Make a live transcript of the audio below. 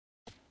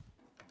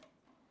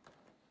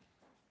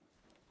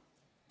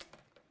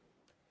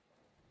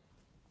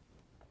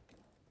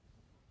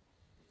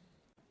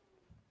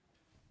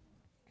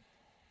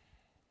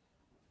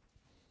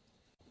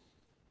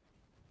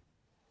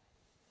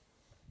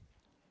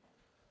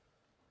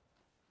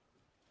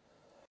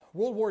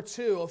World War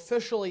II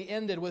officially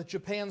ended with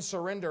Japan's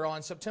surrender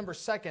on September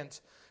 2nd,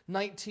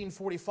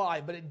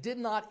 1945, but it did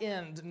not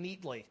end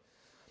neatly.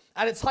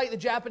 At its height, the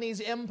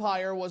Japanese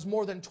Empire was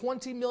more than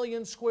 20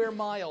 million square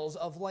miles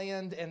of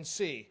land and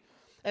sea.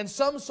 And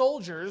some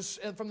soldiers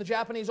from the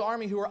Japanese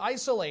army who were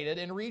isolated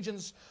in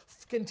regions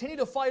continued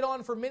to fight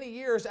on for many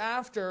years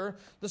after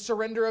the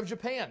surrender of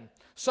Japan.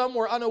 Some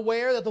were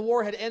unaware that the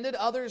war had ended.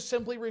 Others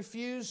simply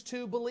refused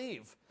to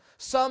believe.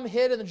 Some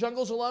hid in the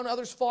jungles alone.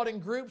 Others fought in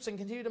groups and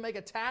continued to make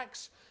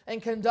attacks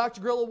and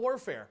conduct guerrilla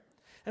warfare.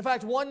 In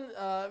fact, one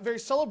very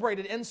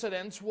celebrated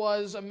incident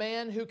was a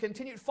man who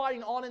continued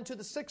fighting on into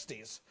the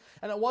 60s.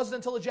 And it wasn't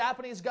until the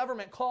Japanese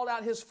government called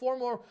out his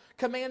former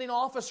commanding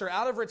officer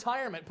out of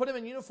retirement, put him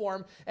in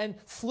uniform, and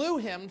flew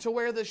him to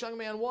where this young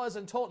man was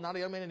and told, not a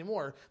young man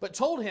anymore, but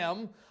told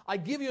him, I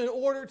give you an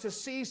order to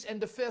cease and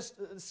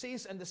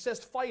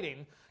desist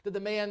fighting. Did the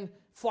man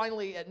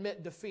finally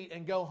admit defeat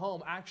and go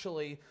home,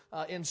 actually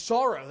in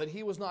sorrow that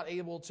he was not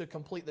able to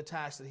complete the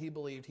task that he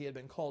believed he had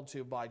been called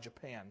to by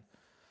Japan.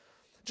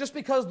 Just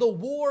because the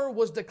war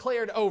was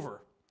declared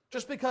over,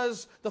 just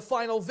because the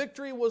final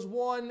victory was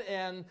won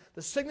and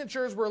the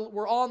signatures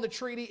were on the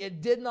treaty,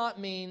 it did not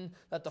mean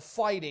that the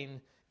fighting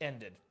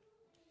ended.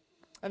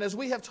 And as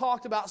we have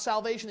talked about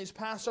salvation these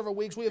past several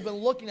weeks, we have been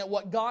looking at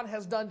what God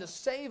has done to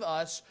save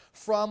us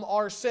from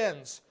our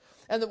sins.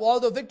 And that while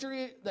the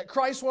victory that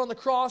Christ won on the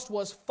cross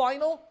was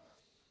final,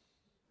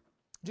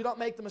 do not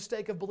make the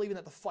mistake of believing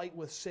that the fight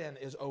with sin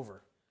is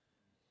over.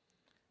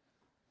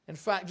 In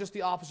fact, just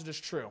the opposite is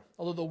true.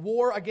 Although the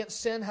war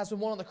against sin has been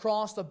won on the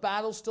cross, the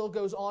battle still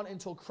goes on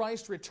until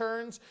Christ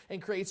returns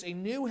and creates a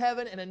new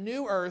heaven and a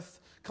new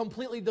earth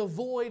completely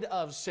devoid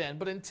of sin.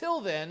 But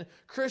until then,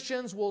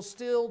 Christians will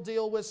still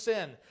deal with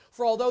sin.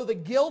 For although the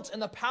guilt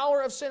and the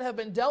power of sin have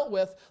been dealt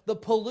with, the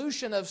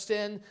pollution of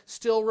sin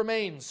still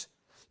remains.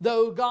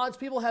 Though God's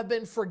people have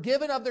been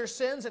forgiven of their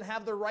sins and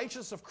have the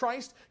righteousness of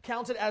Christ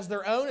counted as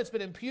their own, it's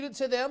been imputed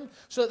to them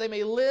so that they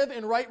may live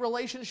in right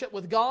relationship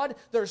with God,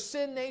 their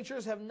sin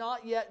natures have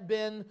not yet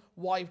been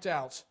wiped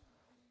out.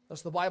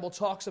 Thus the Bible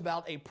talks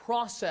about a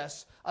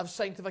process of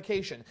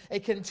sanctification, a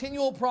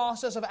continual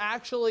process of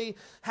actually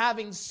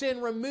having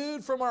sin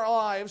removed from our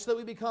lives so that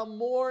we become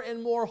more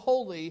and more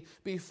holy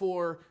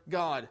before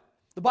God.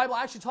 The Bible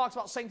actually talks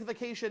about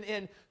sanctification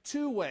in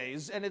two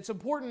ways, and it's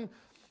important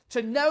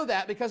to know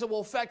that because it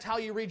will affect how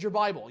you read your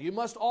Bible. You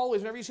must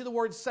always, whenever you see the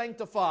word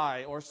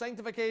sanctify or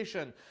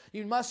sanctification,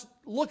 you must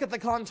look at the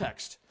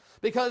context.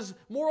 Because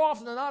more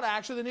often than not,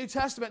 actually, the New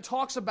Testament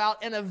talks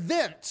about an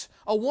event,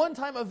 a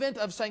one-time event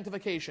of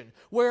sanctification,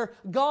 where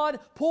God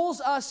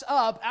pulls us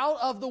up out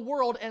of the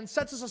world and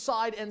sets us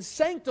aside and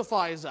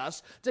sanctifies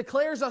us,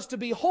 declares us to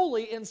be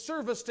holy in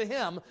service to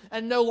Him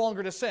and no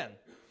longer to sin.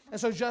 And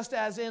so just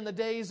as in the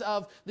days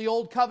of the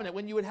Old Covenant,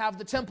 when you would have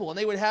the temple and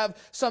they would have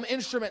some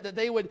instrument that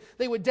they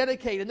would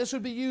dedicate, and this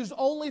would be used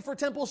only for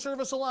temple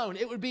service alone.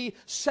 It would be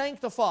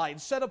sanctified,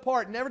 set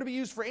apart, never to be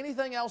used for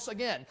anything else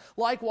again.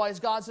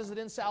 Likewise, God says that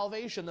in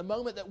salvation, the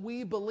moment that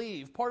we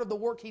believe, part of the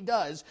work He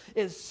does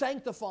is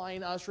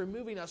sanctifying us,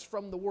 removing us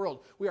from the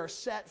world. We are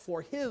set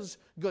for His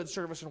good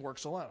service and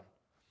works alone.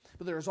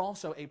 But there is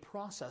also a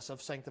process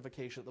of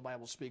sanctification that the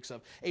Bible speaks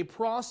of. A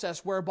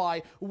process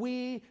whereby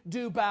we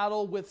do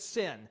battle with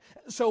sin.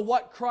 So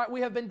what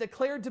we have been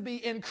declared to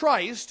be in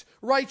Christ,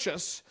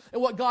 righteous,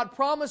 and what God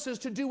promises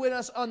to do in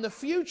us on the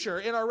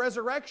future, in our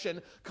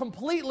resurrection,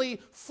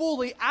 completely,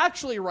 fully,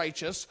 actually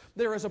righteous,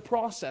 there is a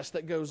process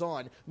that goes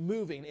on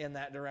moving in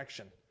that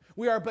direction.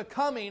 We are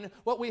becoming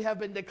what we have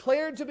been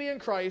declared to be in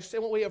Christ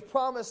and what we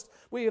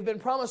have been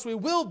promised we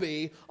will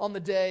be on the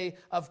day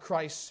of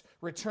Christ's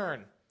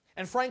return.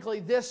 And frankly,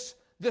 this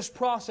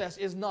process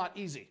is not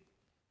easy.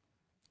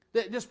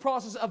 This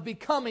process of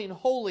becoming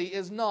holy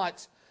is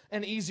not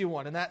an easy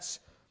one, and that's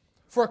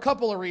for a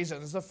couple of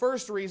reasons. The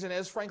first reason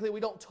is, frankly,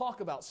 we don't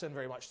talk about sin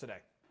very much today.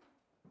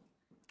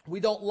 We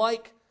don't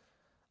like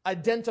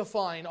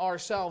identifying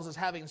ourselves as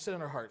having sin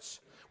in our hearts.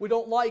 We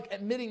don't like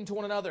admitting to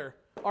one another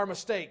our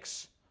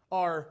mistakes,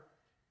 our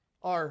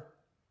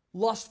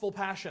lustful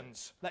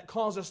passions that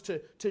cause us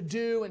to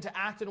do and to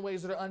act in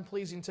ways that are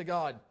unpleasing to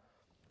God.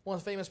 One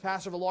of the famous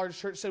pastors of a large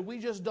church said, we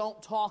just don't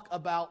talk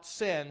about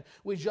sin.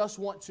 We just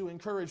want to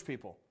encourage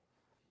people.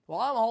 Well,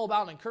 I'm all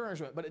about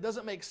encouragement, but it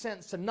doesn't make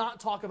sense to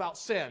not talk about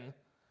sin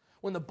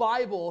when the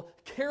Bible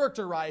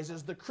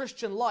characterizes the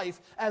Christian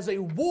life as a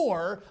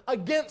war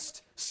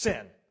against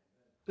sin.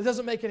 It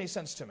doesn't make any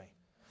sense to me.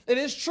 It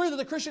is true that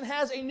the Christian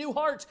has a new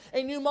heart,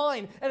 a new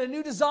mind, and a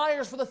new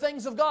desires for the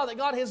things of God, that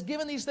God has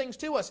given these things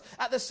to us.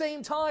 At the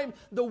same time,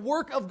 the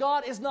work of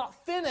God is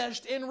not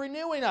finished in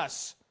renewing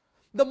us.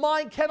 The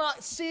mind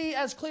cannot see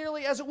as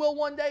clearly as it will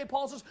one day.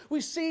 Paul says, we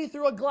see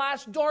through a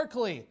glass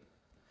darkly.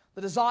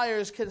 The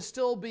desires can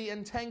still be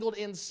entangled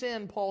in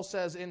sin, Paul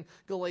says in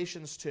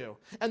Galatians 2.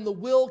 And the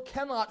will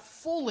cannot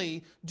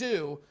fully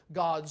do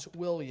God's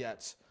will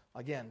yet.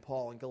 Again,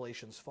 Paul in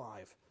Galatians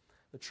 5.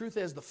 The truth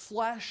is, the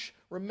flesh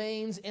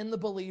remains in the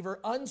believer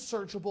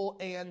unsearchable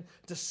and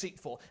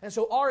deceitful. And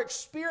so our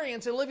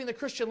experience in living the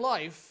Christian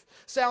life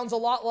sounds a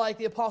lot like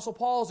the Apostle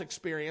Paul's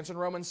experience in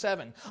Romans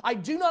 7. I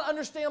do not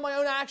understand my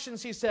own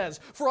actions, he says,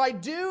 for I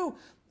do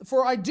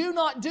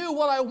not do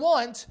what I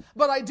want,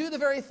 but I do the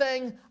very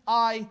thing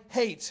I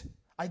hate.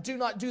 I do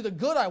not do the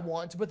good I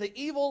want, but the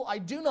evil I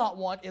do not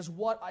want is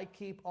what I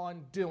keep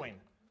on doing.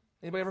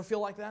 Anybody ever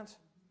feel like that?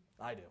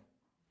 I do.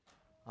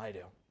 I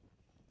do.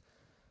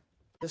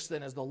 This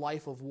then is the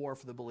life of war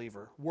for the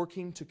believer,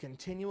 working to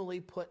continually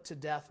put to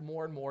death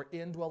more and more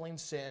indwelling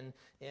sin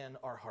in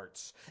our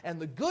hearts. And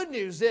the good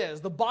news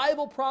is, the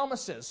Bible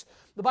promises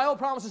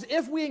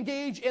if we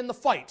engage in the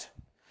fight,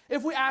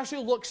 if we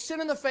actually look sin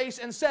in the face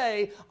and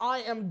say,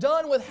 I am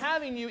done with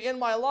having you in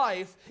my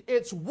life,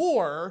 it's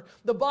war,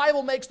 the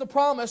Bible makes the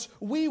promise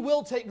we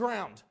will take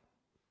ground.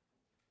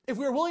 If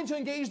we are willing to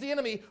engage the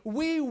enemy,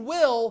 we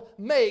will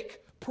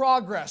make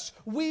progress.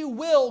 We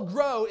will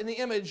grow in the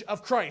image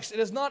of Christ. It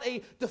is not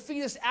a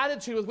defeatist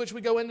attitude with which we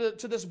go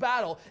into this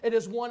battle. It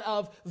is one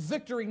of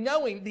victory,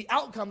 knowing the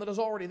outcome that is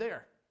already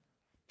there.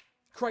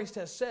 Christ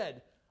has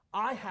said,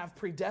 I have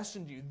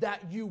predestined you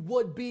that you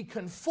would be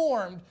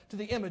conformed to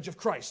the image of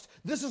Christ.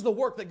 This is the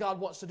work that God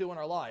wants to do in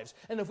our lives.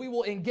 And if we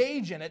will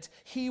engage in it,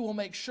 He will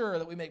make sure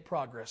that we make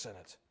progress in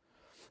it.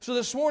 So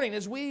this morning,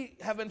 as we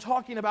have been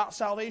talking about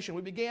salvation,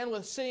 we began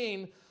with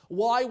seeing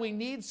why we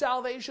need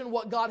salvation,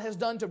 what God has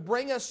done to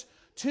bring us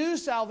to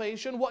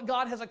salvation, what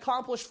God has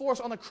accomplished for us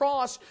on the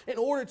cross in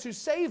order to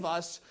save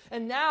us.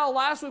 And now,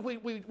 last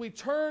week, we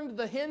turned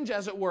the hinge,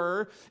 as it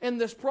were, in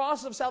this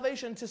process of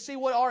salvation to see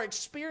what our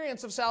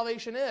experience of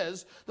salvation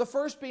is. The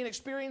first being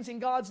experiencing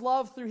God's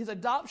love through His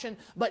adoption.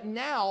 But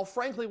now,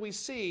 frankly, we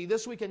see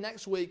this week and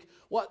next week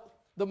what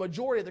the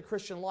majority of the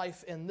Christian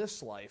life in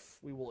this life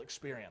we will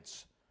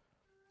experience.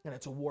 And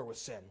it's a war with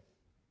sin.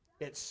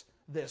 It's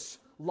this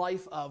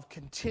life of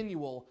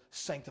continual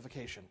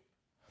sanctification.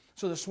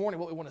 So this morning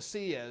what we want to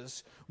see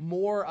is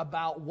more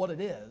about what it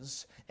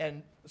is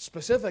and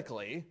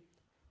specifically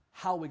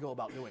how we go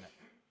about doing it.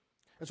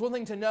 It's one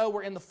thing to know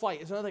we're in the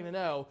fight. It's another thing to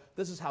know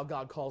this is how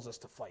God calls us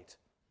to fight.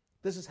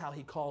 This is how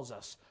He calls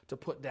us to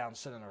put down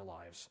sin in our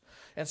lives.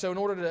 And so in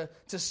order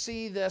to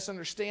see this,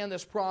 understand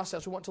this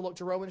process, we want to look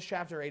to Romans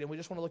chapter 8, and we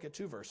just want to look at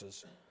two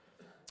verses.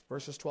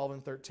 Verses 12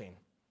 and 13.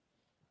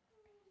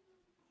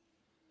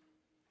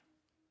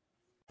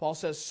 Paul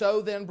says,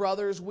 so then,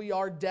 brothers, we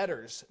are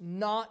debtors,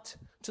 not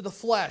to the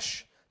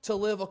flesh, to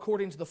live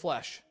according to the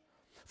flesh.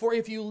 For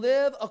if you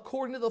live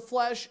according to the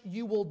flesh,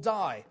 you will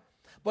die.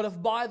 But if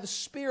by the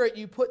Spirit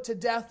you put to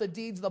death the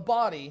deeds of the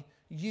body,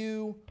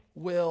 you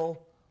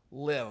will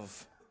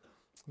live.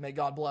 May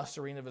God bless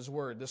the reading of His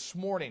Word. This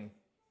morning,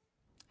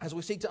 as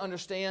we seek to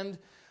understand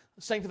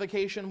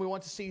sanctification, we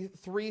want to see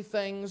three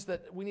things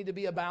that we need to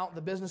be about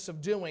the business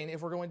of doing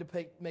if we're going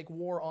to make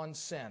war on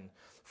sin.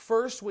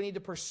 First, we need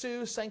to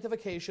pursue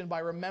sanctification by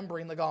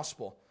remembering the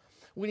gospel.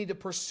 We need to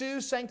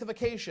pursue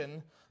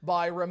sanctification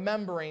by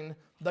remembering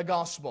the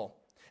gospel.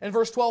 In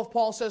verse 12,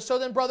 Paul says, so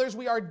then, brothers,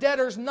 we are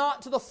debtors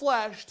not to the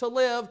flesh to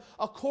live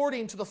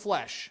according to the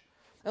flesh.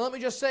 And let me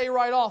just say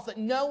right off that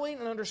knowing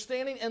and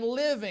understanding and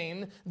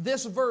living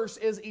this verse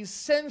is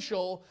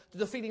essential to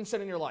defeating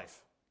sin in your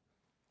life.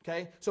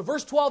 Okay? So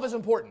verse 12 is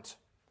important.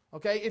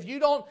 Okay? If you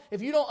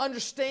don't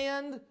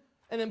understand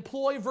and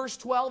employ verse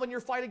 12 in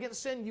your fight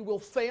against sin, you will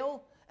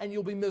fail and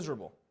you'll be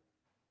miserable.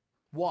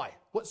 Why?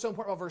 What's so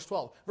important about verse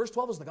 12? Verse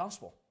 12 is the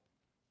gospel.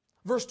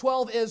 Verse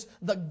 12 is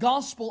the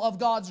gospel of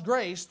God's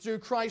grace through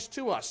Christ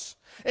to us.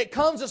 It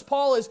comes as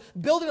Paul is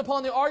building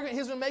upon the argument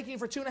he's been making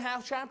for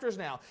 2.5 chapters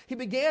now. He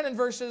began in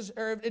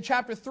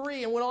chapter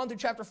 3 and went on through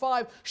chapter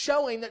 5,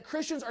 showing that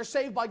Christians are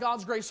saved by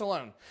God's grace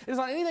alone. It is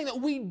not anything that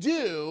we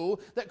do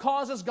that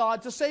causes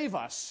God to save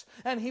us.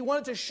 And he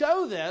wanted to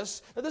show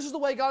this, that this is the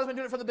way God has been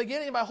doing it from the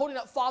beginning by holding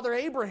up Father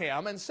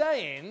Abraham and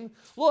saying,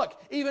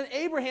 look, even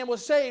Abraham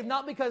was saved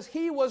not because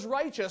he was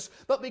righteous,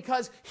 but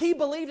because he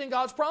believed in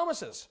God's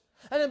promises.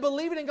 And in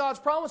believing in God's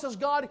promises,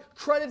 God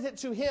credited it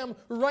to him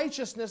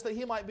righteousness that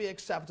he might be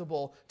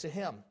acceptable to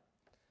him.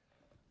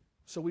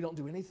 So we don't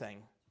do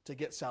anything to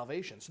get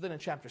salvation. So then in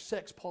chapter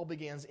 6, Paul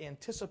begins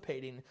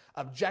anticipating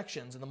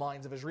objections in the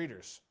minds of his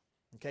readers.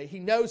 Okay? He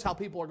knows how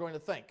people are going to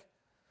think.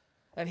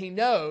 And he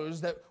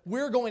knows that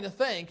we're going to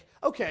think,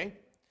 okay,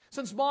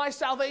 since my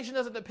salvation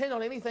doesn't depend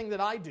on anything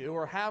that I do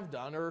or have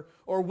done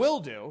or will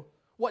do,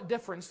 what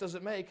difference does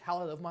it make how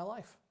I live my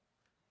life?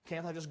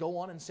 Can't I just go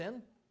on and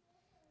sin?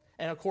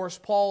 And of course,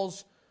 Paul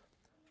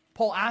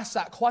asks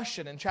that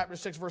question in chapter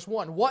 6, verse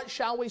 1. What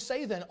shall we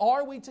say then?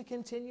 Are we to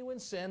continue in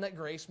sin that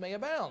grace may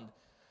abound?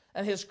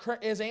 And his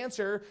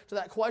answer to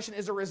that question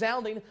is a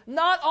resounding,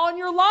 not on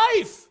your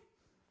life.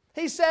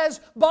 He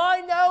says,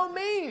 by no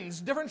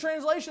means. Different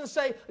translations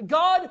say,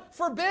 God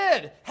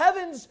forbid.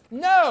 Heavens,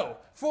 no.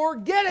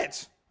 Forget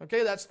it.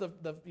 Okay, that's the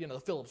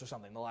Phillips or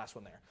something, the last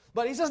one there.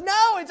 But he says,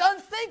 no, it's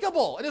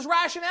unthinkable. And his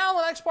rationale in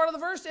the next part of the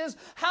verse is,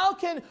 how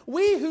can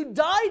we who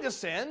die to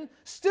sin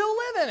still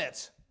live in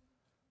it?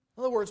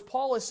 In other words,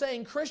 Paul is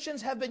saying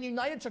Christians have been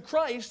united to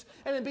Christ,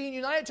 and in being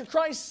united to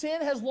Christ,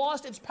 sin has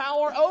lost its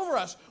power over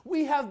us.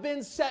 We have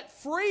been set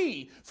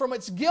free from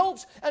its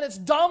guilt and its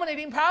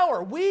dominating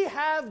power. We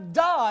have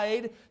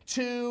died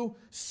to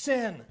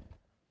sin.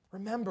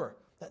 Remember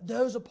that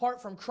those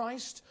apart from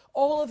Christ,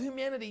 all of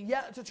humanity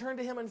yet to turn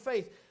to Him in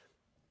faith,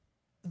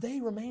 they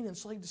remain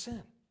enslaved to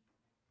sin.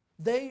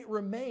 They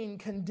remain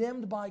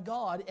condemned by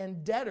God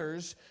and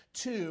debtors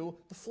to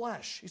the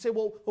flesh. You say,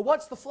 well,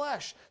 what's the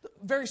flesh?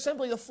 Very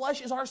simply, the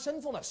flesh is our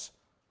sinfulness.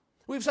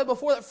 We've said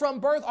before that from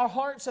birth our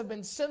hearts have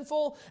been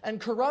sinful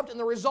and corrupt, and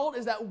the result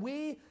is that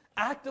we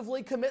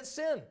actively commit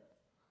sin.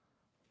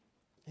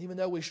 Even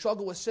though we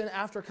struggle with sin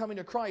after coming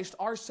to Christ,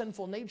 our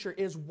sinful nature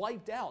is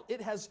wiped out.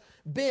 It has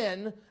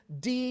been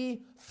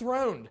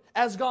dethroned.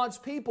 As God's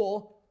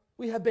people,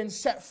 we have been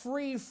set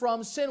free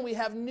from sin. We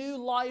have new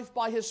life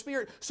by His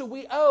Spirit. So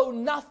we owe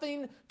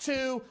nothing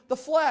to the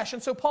flesh.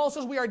 And so Paul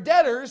says we are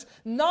debtors,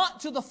 not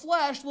to the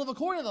flesh, to live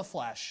according to the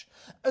flesh.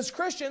 As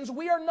Christians,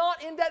 we are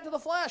not in debt to the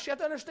flesh. You have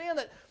to understand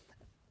that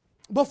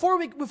before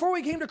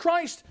we came to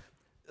Christ,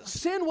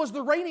 sin was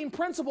the reigning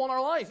principle in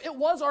our life. It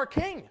was our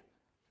king.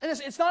 And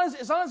it's not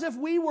as if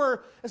we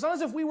were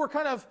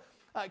kind of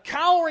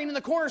cowering in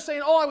the corner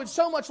saying, "Oh, I would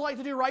so much like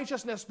to do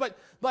righteousness,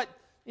 but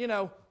you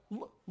know,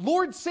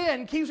 Lord,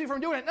 sin keeps me from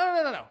doing it."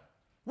 No.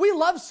 We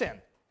love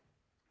sin.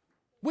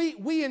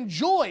 We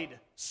enjoyed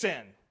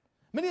sin.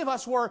 Many of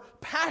us were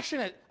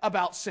passionate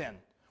about sin.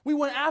 We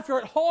went after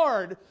it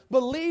hard,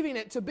 believing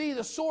it to be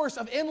the source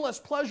of endless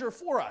pleasure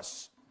for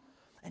us.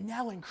 And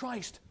now in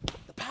Christ,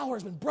 the power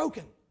has been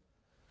broken.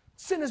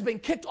 Sin has been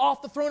kicked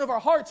off the throne of our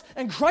hearts,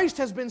 and Christ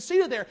has been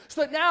seated there,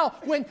 so that now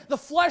when the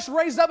flesh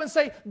raises up and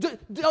say,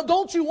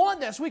 "Don't you want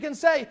this?" we can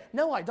say,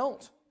 "No, I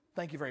don't.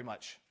 Thank you very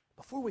much."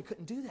 Before we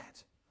couldn't do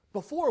that.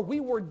 Before we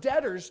were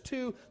debtors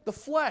to the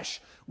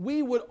flesh.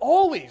 We would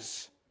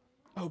always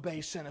obey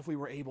sin if we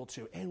were able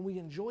to, and we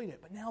enjoyed it.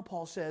 But now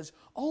Paul says,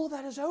 all of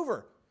that is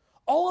over.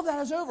 All of that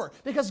is over.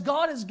 Because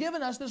God has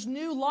given us this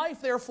new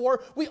life,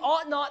 therefore, we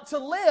ought not to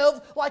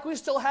live like we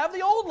still have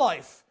the old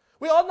life.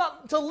 We ought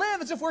not to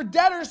live as if we're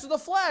debtors to the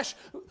flesh,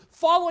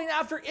 following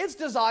after its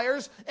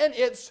desires and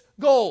its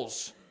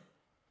goals.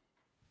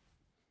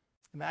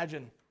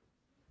 Imagine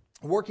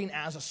working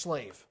as a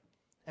slave,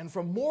 and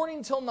from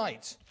morning till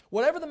night,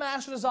 whatever the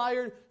master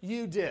desired,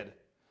 you did.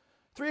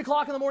 3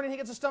 o'clock in the morning, he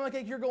gets a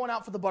stomachache, you're going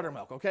out for the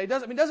buttermilk, okay? It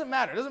doesn't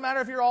matter. It doesn't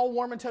matter if you're all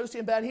warm and toasty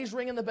in bed. He's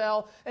ringing the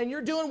bell, and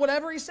you're doing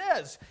whatever he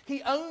says.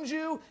 He owns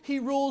you. He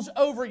rules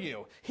over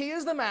you. He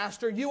is the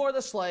master. You are the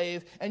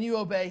slave, and you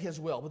obey his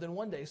will. But then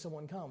one day,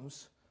 someone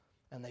comes,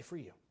 and they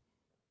free you.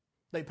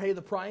 They pay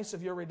the price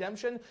of your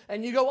redemption,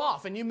 and you go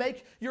off, and you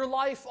make your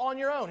life on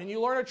your own, and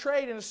you learn a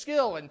trade and a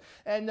skill,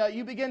 and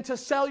you begin to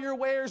sell your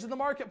wares in the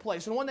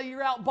marketplace. And one day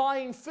you're out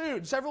buying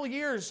food several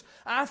years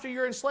after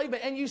your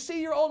enslavement, and you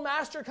see your old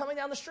master coming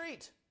down the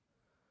street.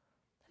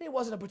 He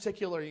wasn't a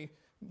particularly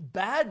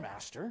bad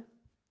master,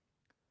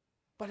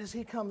 but as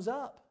he comes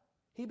up,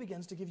 he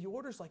begins to give you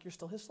orders like you're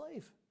still his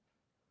slave.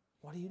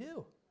 What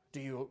do?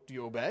 Do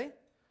you obey?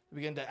 You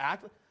begin to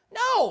act?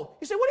 No!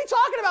 You say, "What are you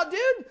talking about,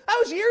 dude? That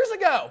was years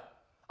ago.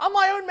 I'm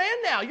my own man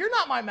now. You're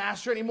not my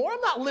master anymore.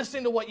 I'm not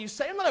listening to what you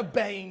say. I'm not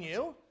obeying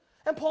you."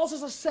 And Paul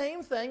says the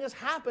same thing has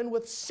happened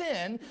with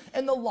sin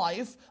in the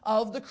life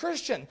of the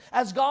Christian.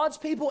 As God's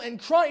people in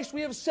Christ,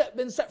 we have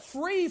been set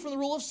free from the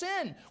rule of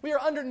sin. We are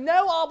under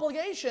no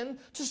obligation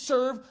to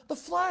serve the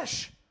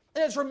flesh.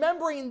 And it's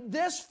remembering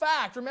this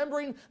fact,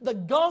 remembering the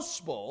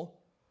gospel,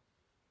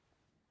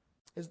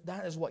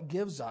 that is what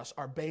gives us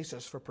our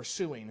basis for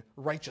pursuing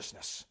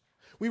righteousness.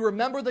 We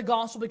remember the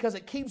gospel because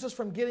it keeps us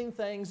from getting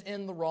things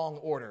in the wrong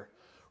order.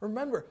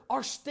 Remember,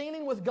 our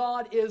standing with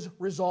God is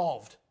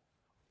resolved.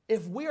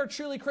 If we are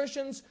truly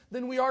Christians,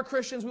 then we are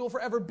Christians. We will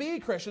forever be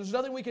Christians. There's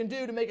nothing we can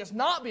do to make us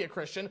not be a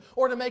Christian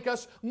or to make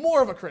us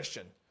more of a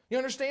Christian. You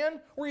understand?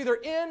 We're either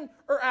in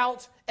or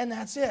out, and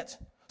that's it.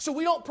 So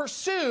we don't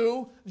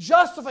pursue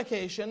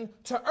justification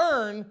to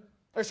earn,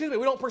 we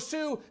don't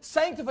pursue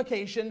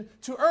sanctification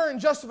to earn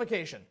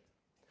justification.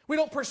 We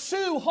don't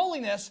pursue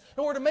holiness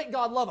in order to make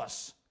God love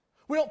us.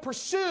 We don't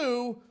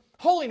pursue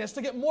holiness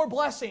to get more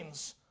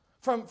blessings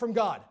from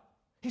God.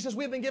 He says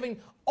we've been given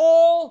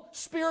all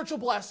spiritual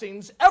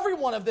blessings, every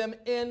one of them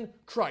in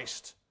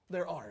Christ.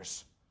 They're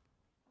ours.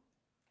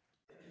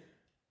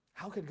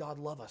 How could God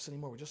love us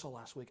anymore? We just saw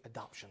last week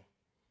adoption.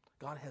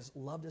 God has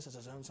loved us as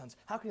his own sons.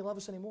 How can he love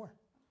us anymore?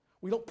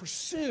 We don't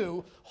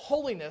pursue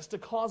holiness to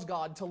cause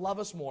God to love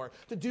us more,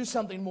 to do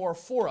something more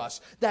for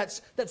us.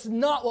 That's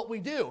not what we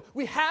do.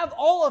 We have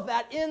all of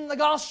that in the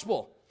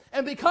gospel.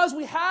 And because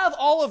we have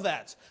all of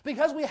that,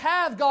 because we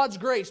have God's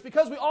grace,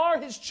 because we are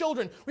his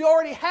children, we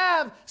already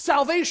have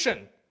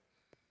salvation,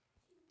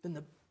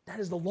 then that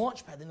is the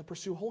launch pad then to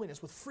pursue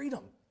holiness with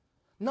freedom.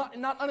 Not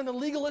in a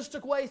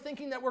legalistic way,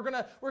 thinking that we're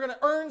gonna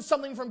earn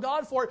something from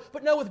God for it,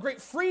 but no, with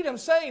great freedom,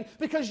 saying,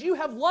 because you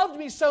have loved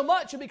me so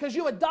much, and because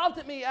you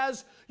adopted me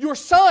as your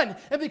son,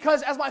 and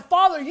because as my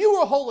father you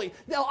were holy,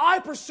 now I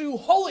pursue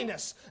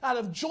holiness out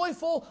of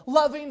joyful,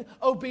 loving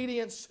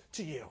obedience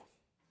to you.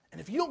 And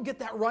if you don't get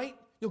that right,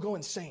 you'll go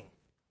insane.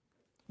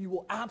 You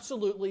will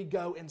absolutely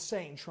go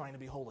insane trying to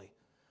be holy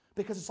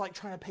because it's like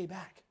trying to pay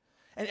back.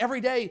 And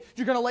every day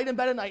you're going to lay in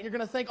bed at night and you're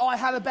going to think, oh, I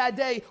had a bad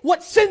day.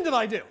 What sin did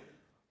I do?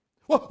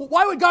 Well,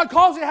 why would God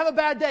cause me to have a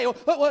bad day?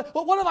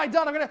 What have I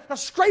done? I'm going to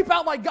scrape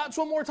out my guts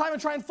one more time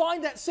and try and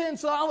find that sin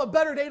so that I'll have a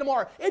better day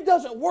tomorrow. It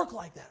doesn't work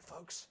like that,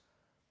 folks.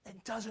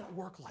 It doesn't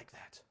work like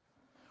that.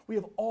 We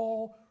have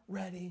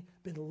already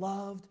been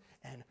loved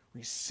and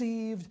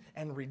received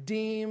and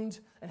redeemed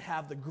and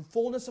have the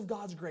fullness of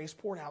God's grace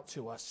poured out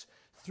to us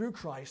through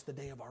Christ the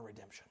day of our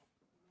redemption.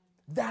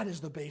 That is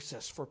the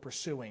basis for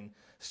pursuing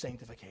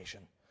sanctification.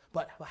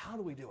 But how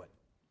do we do it?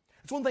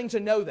 It's one thing to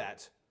know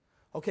that.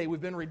 Okay,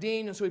 we've been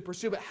redeemed and so we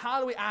pursue, but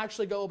how do we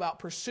actually go about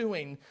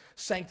pursuing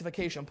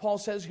sanctification? Paul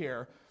says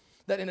here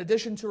that in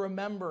addition to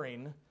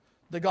remembering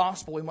the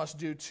gospel, we must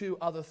do two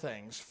other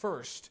things.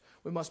 First,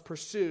 we must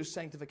pursue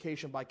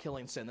sanctification by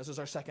killing sin. This is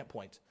our second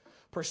point.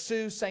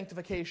 Pursue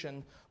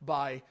sanctification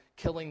by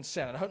killing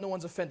sin. And I hope no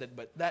one's offended,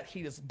 but that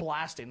heat is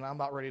blasting and I'm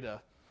about ready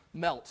to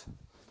melt.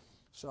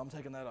 So I'm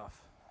taking that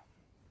off.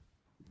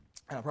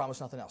 And I promise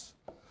nothing else.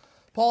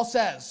 Paul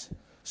says,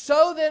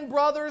 so then,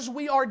 brothers,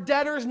 we are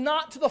debtors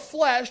not to the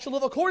flesh, to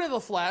live according to the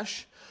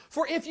flesh.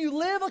 For if you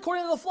live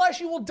according to the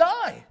flesh, you will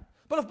die.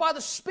 But if by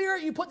the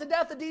Spirit you put to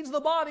death the deeds of the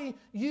body,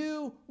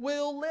 you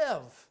will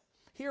live.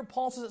 Here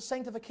Paul says that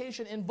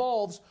sanctification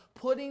involves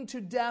putting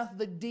to death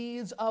the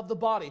deeds of the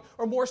body.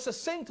 Or more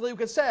succinctly, we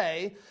could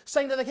say,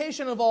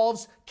 sanctification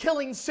involves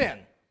killing sin.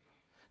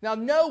 Now,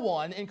 no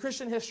one in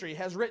Christian history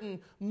has written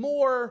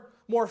more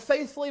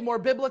faithfully, more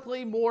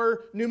biblically,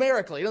 more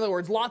numerically, in other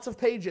words, lots of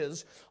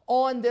pages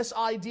on this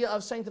idea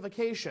of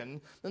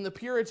sanctification than the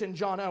Puritan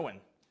John Owen.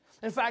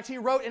 In fact, he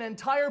wrote an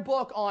entire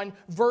book on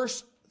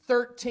verse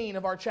 13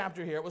 of our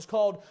chapter here. It was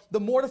called The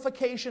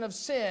Mortification of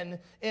Sin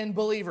in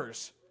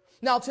Believers.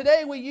 Now,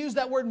 today we use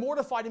that word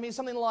mortified to mean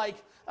something like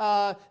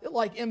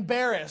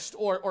embarrassed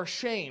or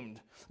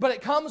shamed. But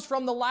it comes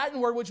from the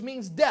Latin word which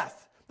means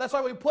death. That's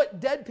why we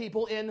put dead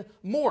people in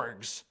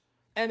morgues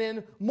and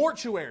in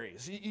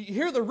mortuaries. You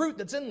hear the root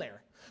that's in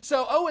there.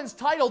 So Owen's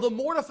title, The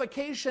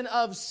Mortification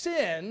of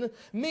Sin,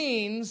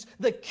 means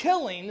the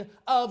killing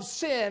of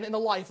sin in the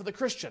life of the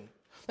Christian.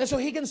 And so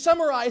he can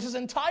summarize his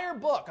entire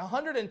book,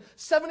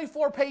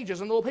 174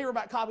 pages in the little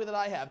paperback copy that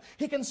I have.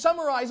 He can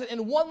summarize it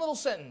in one little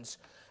sentence.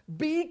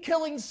 Be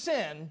killing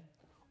sin,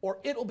 or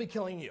it will be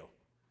killing you.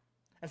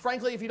 And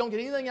frankly, if you don't get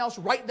anything else,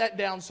 write that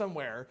down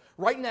somewhere,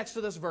 right next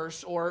to this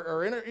verse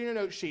or in your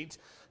note sheet.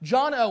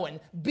 John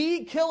Owen,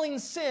 be killing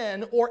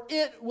sin, or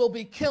it will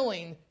be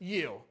killing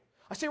you.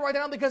 I say write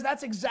down because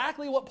that's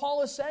exactly what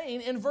Paul is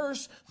saying in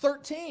verse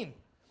 13.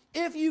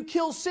 If you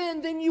kill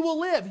sin, then you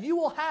will live. You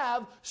will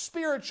have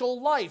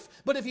spiritual life.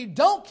 But if you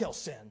don't kill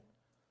sin,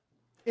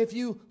 if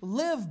you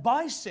live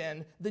by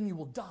sin, then you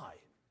will die.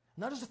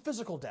 Not just a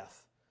physical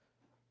death.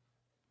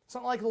 It's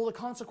not like, well, the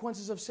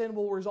consequences of sin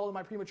will result in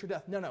my premature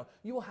death. No.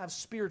 You will have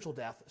spiritual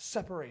death,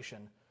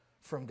 separation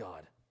from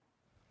God.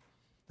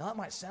 Now, that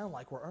might sound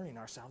like we're earning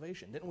our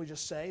salvation. Didn't we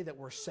just say that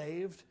we're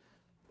saved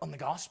on the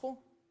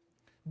gospel?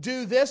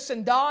 Do this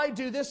and die,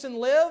 do this and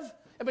live.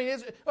 I mean,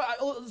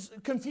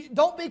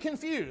 don't be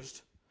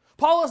confused.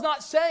 Paul is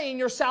not saying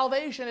your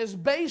salvation is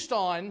based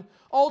on,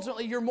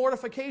 ultimately, your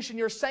mortification,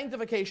 your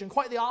sanctification.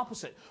 Quite the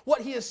opposite.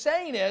 What he is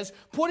saying is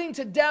putting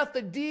to death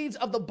the deeds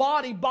of the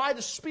body by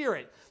the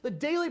Spirit. The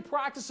daily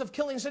practice of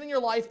killing sin in your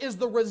life is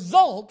the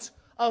result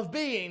of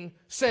being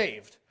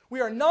saved. We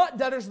are not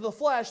debtors of the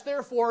flesh,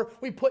 therefore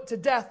we put to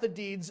death the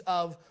deeds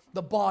of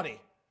the body.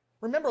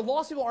 Remember,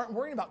 lost people aren't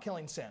worried about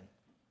killing sin.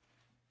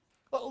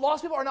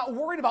 Lost people are not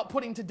worried about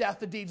putting to death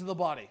the deeds of the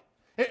body.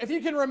 If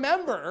you can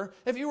remember,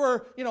 if you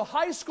were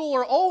high school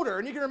or older,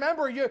 and you can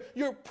remember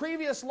your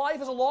previous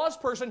life as a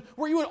lost person,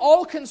 were you at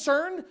all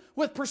concerned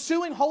with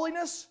pursuing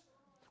holiness?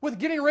 With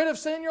getting rid of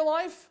sin in your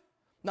life?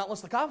 Not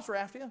unless the cops were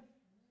after you.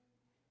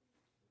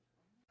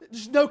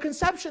 There's no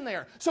conception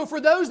there. So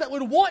for those that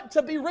would want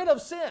to be rid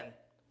of sin,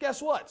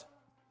 guess what?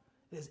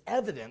 It is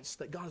evidence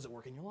that God is at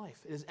work in your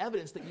life. It is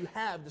evidence that you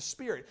have the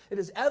Spirit. It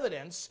is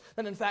evidence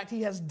that, in fact,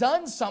 He has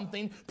done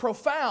something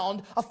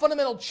profound. A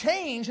fundamental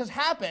change has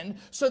happened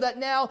so that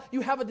now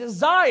you have a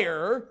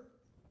desire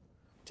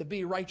to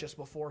be righteous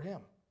before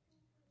Him.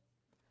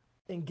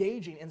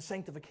 Engaging in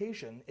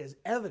sanctification is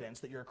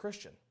evidence that you're a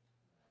Christian.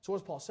 So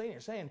what is Paul saying?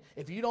 You're saying,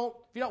 if you're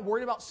not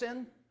worried about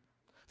sin,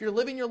 if you're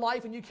living your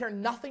life and you care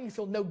nothing, you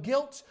feel no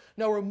guilt,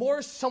 no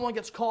remorse, someone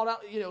gets called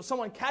out,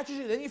 someone catches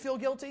you, then you feel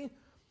guilty,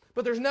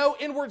 but there's no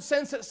inward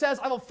sense that says,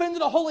 I've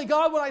offended a holy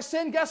God when I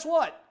sin, guess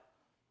what?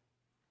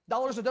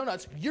 Dollars of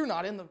donuts, you're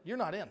not in. You're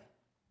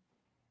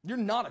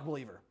not a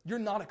believer. You're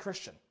not a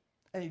Christian.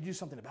 And you do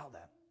something about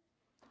that.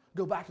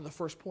 Go back to the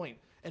first point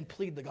and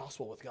plead the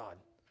gospel with God.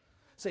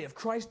 Say, if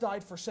Christ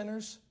died for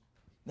sinners,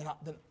 then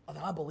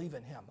I believe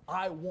in Him.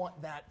 I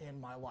want that in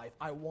my life.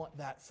 I want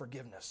that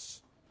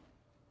forgiveness.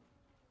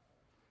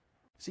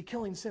 See,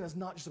 killing sin is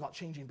not just about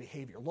changing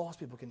behavior. Lost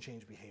people can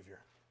change behavior.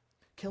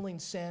 Killing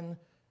sin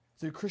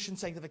through Christian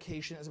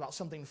sanctification is about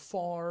something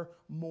far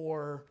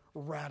more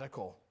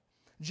radical.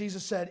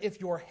 Jesus said, if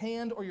your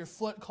hand or your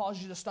foot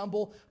causes you to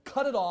stumble,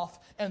 cut it off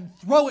and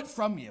throw it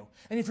from you.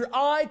 And if your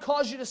eye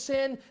causes you to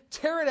sin,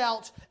 tear it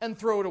out and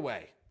throw it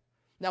away.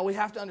 Now we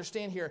have to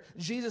understand here,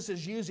 Jesus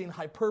is using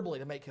hyperbole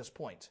to make his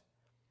point.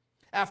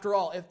 After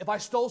all, if I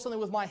stole something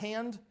with my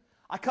hand,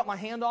 I cut my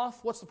hand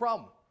off, what's the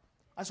problem?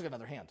 I still got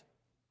another hand.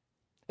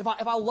 If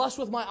I lust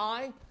with my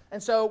eye,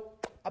 and so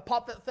I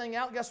pop that thing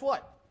out, guess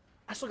what?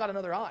 I still got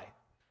another eye.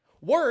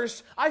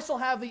 Worse, I still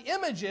have the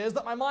images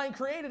that my mind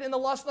created in the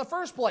lust in the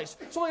first place.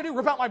 So what do I do,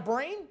 rip out my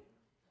brain?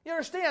 You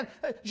understand?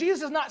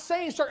 Jesus is not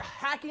saying start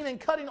hacking and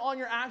cutting on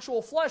your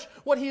actual flesh.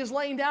 What he is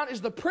laying down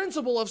is the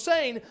principle of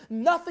saying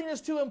nothing is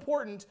too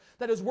important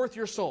that is worth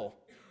your soul.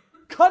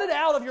 Cut it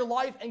out of your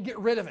life and get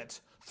rid of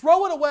it.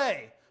 Throw it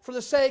away for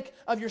the sake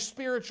of your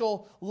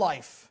spiritual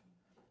life.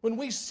 When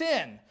we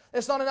sin,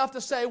 it's not enough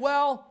to say,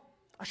 well,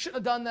 I shouldn't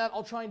have done that.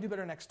 I'll try and do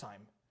better next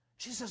time.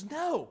 Jesus says,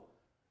 no.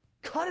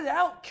 Cut it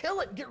out, kill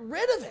it, get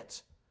rid of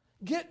it.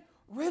 Get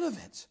rid of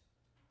it.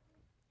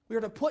 We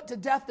are to put to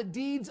death the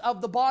deeds of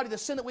the body, the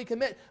sin that we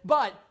commit.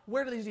 But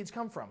where do these deeds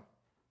come from?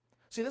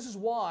 See, this is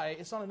why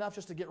it's not enough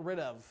just to get rid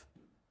of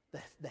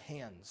the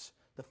hands,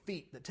 the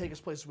feet that take us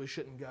places we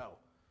shouldn't go,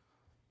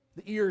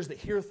 the ears that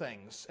hear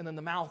things, and then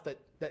the mouth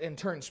that in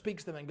turn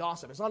speaks them and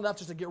gossip. It's not enough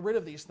just to get rid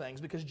of these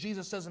things, because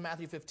Jesus says in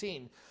Matthew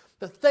 15,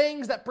 the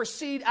things that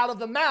proceed out of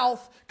the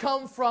mouth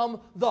come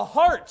from the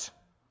heart.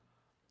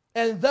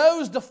 And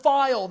those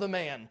defile the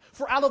man.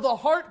 For out of the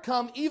heart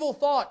come evil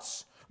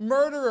thoughts,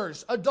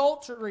 murderers,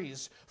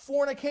 adulteries,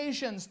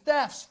 fornications,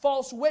 thefts,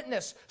 false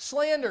witness,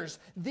 slanders.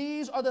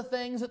 These are the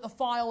things that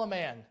defile a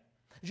man.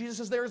 Jesus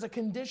says there is a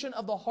condition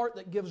of the heart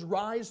that gives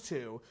rise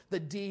to the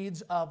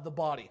deeds of the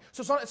body.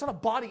 So it's not a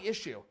body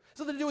issue. It's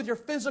nothing to do with your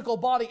physical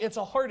body. It's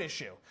a heart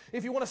issue.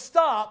 If you want to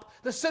stop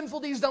the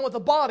sinful deeds done with the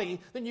body,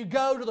 then you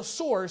go to the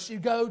source. You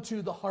go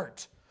to the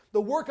heart.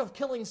 The work of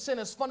killing sin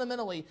is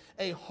fundamentally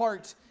a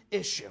heart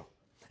issue.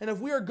 And if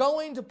we are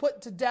going to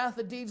put to death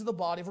the deeds of the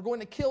body, if we're going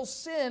to kill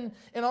sin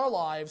in our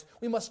lives,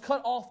 we must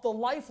cut off the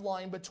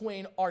lifeline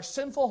between our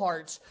sinful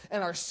hearts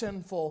and our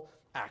sinful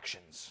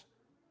actions.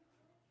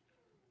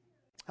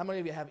 How many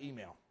of you have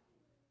email?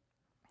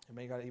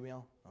 Anybody got an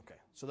email? Okay.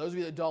 So those of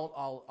you that don't,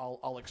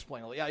 I'll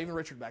explain. Yeah, even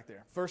Richard back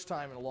there. First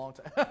time in a long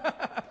time.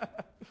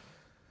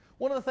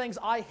 One of the things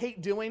I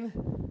hate doing,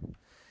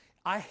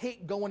 I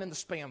hate going in the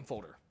spam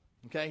folder.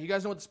 Okay, you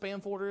guys know what the spam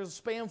folder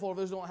is? Spam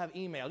folders don't have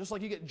email. Just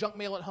like you get junk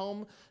mail at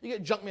home, you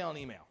get junk mail and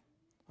email.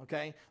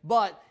 Okay,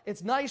 but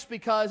it's nice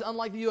because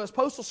unlike the U.S.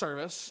 Postal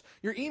Service,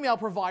 your email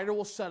provider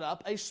will set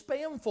up a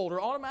spam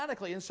folder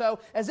automatically. And so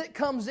as it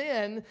comes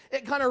in,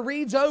 it kind of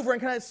reads over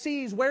and kind of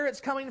sees where it's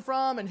coming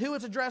from and who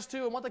it's addressed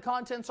to and what the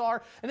contents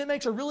are. And it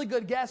makes a really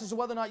good guess as to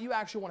whether or not you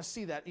actually want to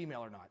see that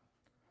email or not.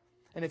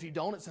 And if you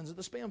don't, it sends it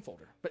to the spam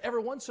folder. But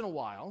every once in a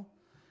while,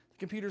 the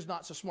computer's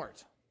not so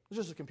smart. It's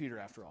just a computer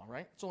after all,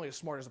 right? It's only as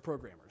smart as the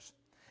programmers.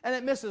 And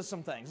it misses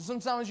some things.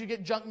 And sometimes you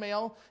get junk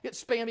mail, get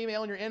spam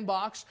email in your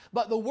inbox.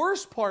 But the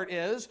worst part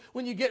is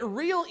when you get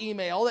real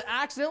email that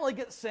accidentally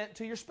gets sent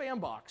to your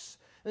spam box.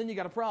 And then you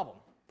got a problem,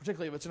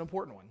 particularly if it's an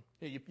important one.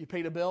 You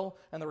paid a bill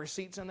and the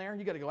receipt's in there,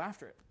 you got to go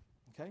after it.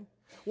 Okay?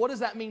 What does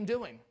that mean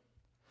doing?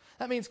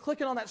 That means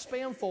clicking on that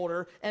spam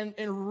folder and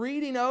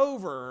reading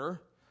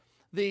over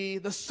the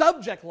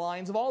subject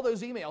lines of all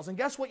those emails. And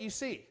guess what you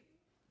see?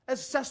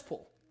 It's a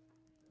cesspool.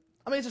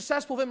 I mean, it's a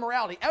cesspool of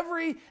immorality.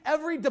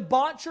 Every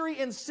debauchery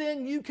and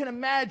sin you can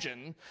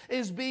imagine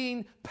is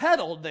being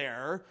peddled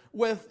there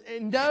with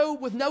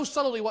no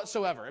subtlety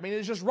whatsoever. I mean,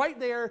 it's just right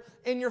there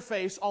in your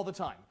face all the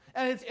time.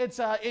 And it's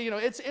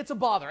a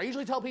bother. I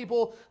usually tell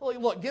people,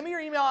 look, give me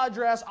your email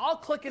address. I'll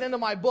click it into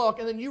my book,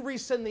 and then you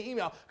resend the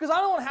email because I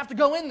don't want to have to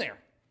go in there.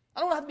 I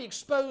don't want to have to be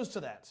exposed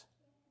to that.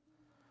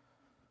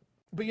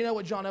 But you know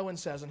what John Owen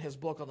says in his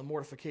book on the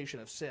mortification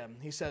of sin?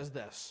 He says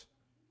this.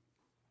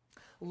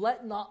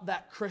 Let not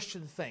that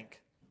Christian think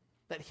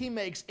that he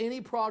makes any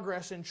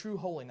progress in true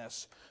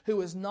holiness who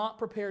is not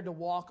prepared to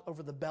walk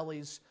over the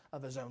bellies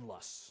of his own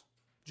lusts.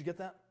 Did you get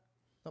that?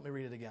 Let me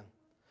read it again.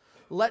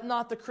 Let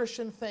not the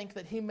Christian think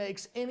that he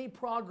makes any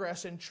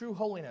progress in true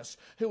holiness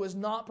who is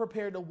not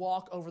prepared to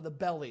walk over the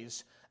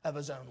bellies of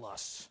his own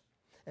lusts.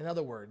 In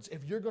other words,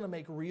 if you're going to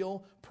make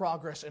real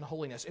progress in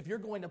holiness, if you're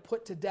going to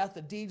put to death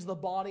the deeds of the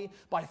body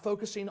by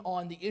focusing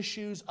on the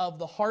issues of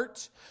the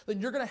heart,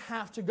 then you're going to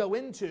have to go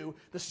into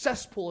the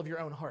cesspool of your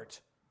own heart.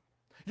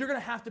 You're going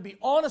to have to be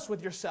honest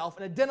with yourself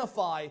and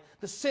identify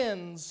the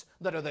sins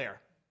that are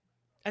there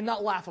and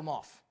not laugh them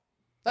off.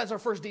 That's our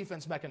first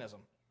defense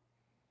mechanism.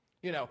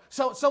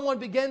 So someone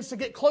begins to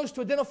get close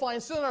to identifying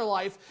sin in our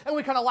life, and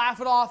we kind of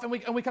laugh it off, and we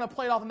kind of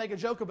play it off and make a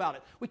joke about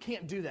it. We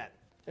can't do that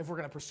if we're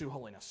going to pursue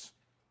holiness.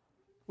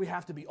 We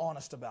have to be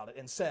honest about it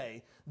and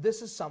say,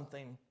 this is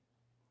something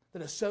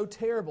that is so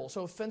terrible,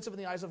 so offensive in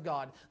the eyes of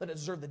God, that it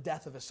deserved the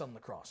death of His Son on the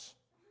cross.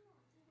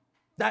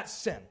 That's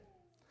sin.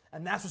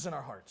 And that's what's in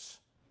our hearts.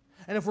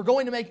 And if we're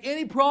going to make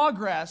any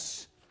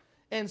progress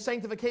in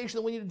sanctification,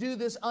 then we need to do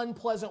this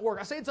unpleasant work.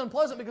 I say it's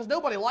unpleasant because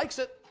nobody likes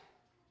it,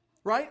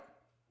 right?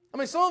 I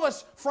mean, some of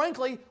us,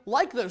 frankly,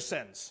 like those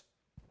sins.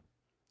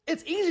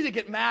 It's easy to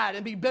get mad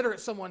and be bitter at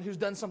someone who's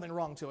done something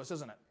wrong to us,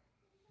 isn't it?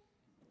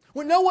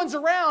 When no one's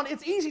around,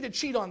 it's easy to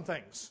cheat on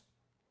things.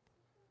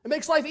 It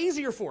makes life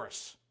easier for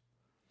us.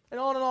 And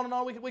on and on and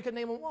on, we could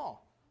name them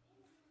all.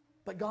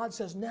 But God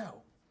says,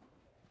 no.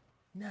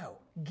 No.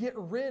 Get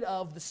rid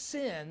of the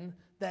sin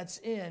that's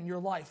in your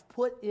life.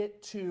 Put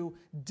it to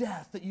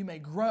death that you may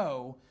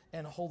grow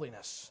in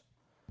holiness.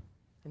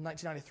 In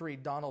 1993,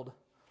 Donald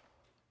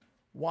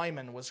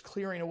Wyman was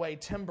clearing away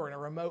timber in a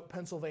remote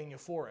Pennsylvania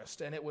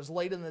forest. And it was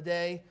late in the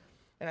day,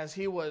 and as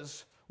he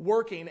was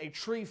working, a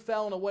tree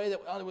fell in a way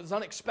that was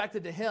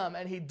unexpected to him,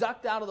 and he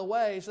ducked out of the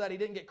way so that he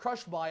didn't get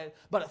crushed by it,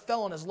 but it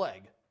fell on his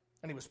leg,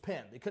 and he was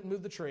pinned. He couldn't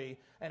move the tree,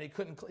 and he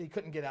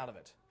couldn't get out of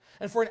it.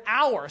 And for an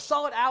hour, a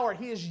solid hour,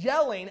 he is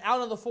yelling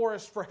out of the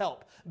forest for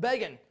help,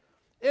 begging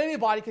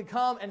anybody could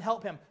come and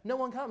help him. No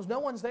one comes. No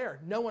one's there.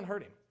 No one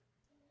heard him.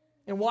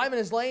 And Wyman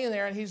is laying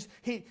there, and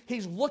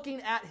he's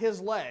looking at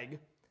his leg,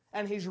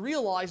 and he's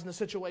realizing the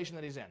situation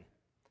that he's in.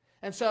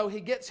 And so he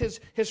gets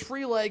his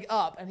free leg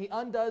up, and he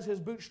undoes his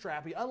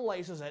bootstrap, he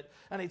unlaces it,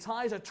 and he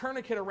ties a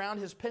tourniquet around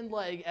his pinned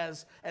leg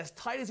as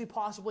tight as he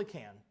possibly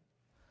can.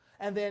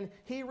 And then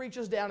he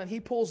reaches down and he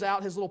pulls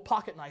out his little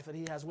pocket knife that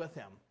he has with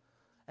him,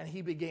 and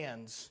he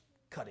begins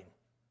cutting.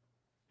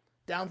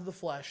 Down to the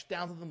flesh,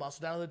 down to the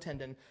muscle, down to the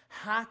tendon,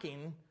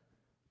 hacking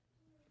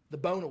the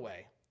bone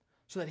away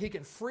so that he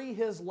can free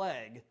his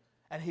leg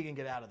and he can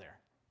get out of there.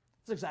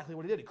 That's exactly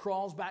what he did. He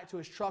crawls back to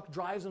his truck,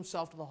 drives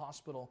himself to the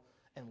hospital,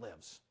 and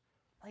lives.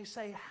 They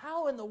say,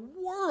 how in the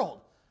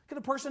world can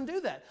a person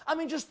do that? I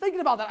mean, just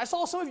thinking about that, I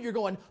saw some of you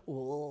going,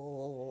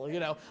 oh,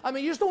 I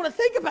mean, you just don't want to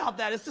think about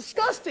that. It's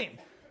disgusting.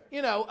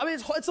 I mean,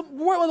 it's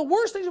one of the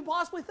worst things you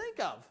possibly think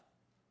of.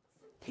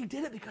 He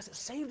did it because it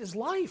saved his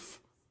life.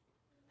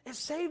 It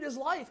saved his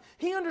life.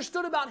 He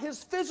understood about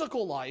his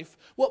physical life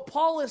what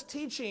Paul is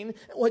teaching,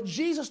 what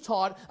Jesus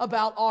taught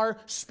about our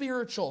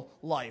spiritual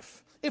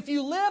life. If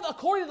you live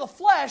according to the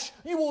flesh,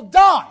 you will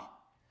die.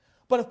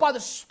 But if by the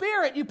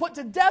Spirit you put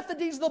to death the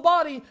deeds of the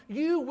body,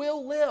 you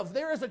will live.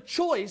 There is a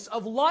choice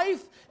of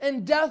life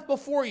and death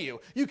before you.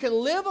 You can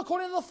live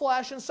according to the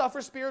flesh and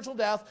suffer spiritual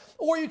death,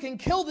 or you can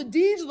kill the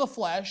deeds of the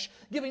flesh,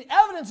 giving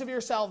evidence of your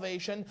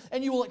salvation,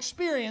 and you will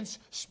experience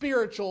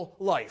spiritual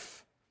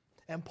life.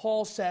 And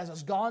Paul says,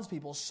 as God's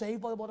people,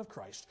 saved by the blood of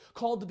Christ,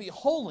 called to be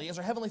holy as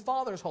our Heavenly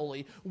Father is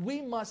holy,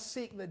 we must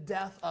seek the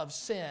death of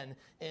sin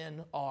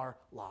in our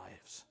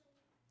lives.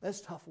 That's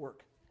tough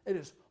work. It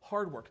is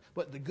hard work.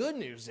 But the good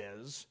news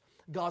is,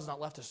 God's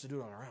not left us to do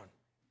it on our own.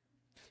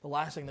 The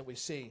last thing that we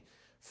see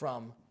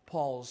from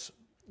Paul's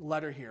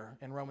letter here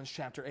in Romans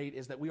chapter 8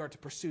 is that we are to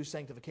pursue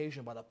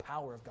sanctification by the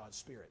power of God's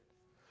Spirit.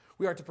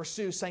 We are to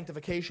pursue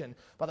sanctification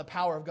by the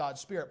power of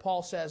God's Spirit.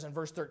 Paul says in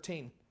verse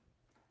 13,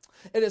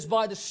 it is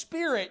by the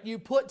Spirit you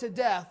put to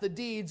death the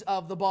deeds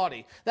of the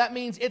body. That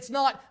means it's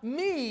not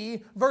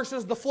me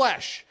versus the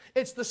flesh.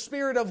 It's the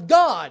Spirit of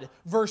God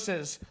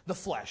versus the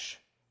flesh.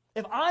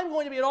 If I'm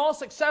going to be at all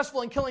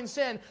successful in killing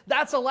sin,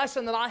 that's a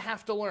lesson that I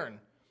have to learn.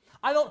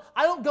 I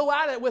don't go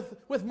at it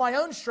with my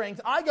own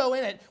strength. I go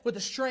in it with the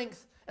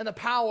strength and the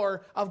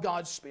power of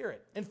God's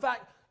Spirit. In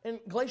fact, in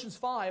Galatians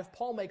 5,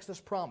 Paul makes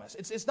this promise.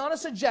 It's not a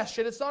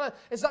suggestion. It's not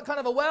kind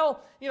of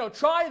a,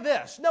 try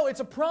this. No, it's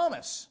a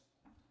promise.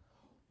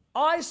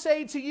 I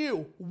say to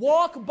you,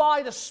 walk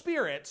by the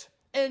Spirit,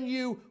 and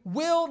you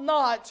will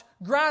not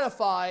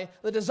gratify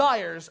the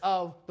desires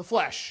of the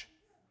flesh.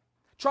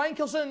 Try and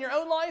kill sin in your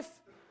own life.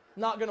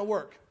 Not going to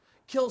work.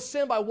 Kill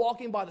sin by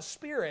walking by the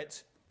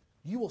Spirit,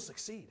 you will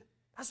succeed.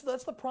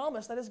 That's the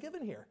promise that is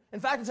given here. In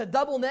fact, it's a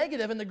double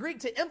negative in the Greek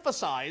to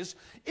emphasize,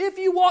 if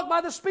you walk by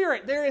the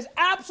Spirit, there is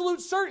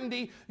absolute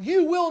certainty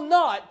you will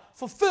not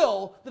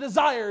fulfill the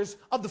desires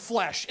of the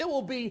flesh. It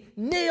will be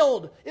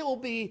nailed. It will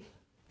be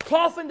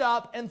coffined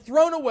up and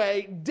thrown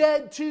away,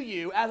 dead to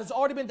you, as it's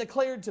already been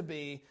declared to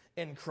be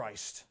in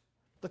Christ.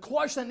 The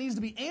question that needs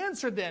to be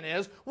answered then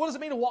is, what does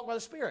it mean to walk by the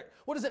Spirit?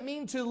 What does it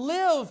mean to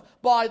live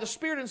by the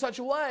Spirit in such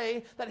a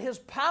way that His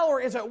power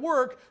is at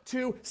work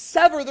to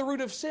sever the root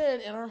of sin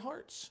in our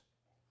hearts?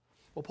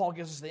 Well, Paul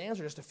gives us the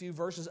answer just a few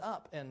verses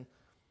up in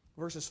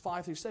verses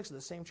 5 through 6 of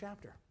the same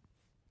chapter.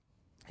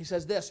 He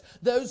says this,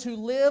 those who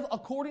live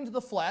according to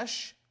the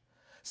flesh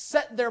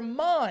set their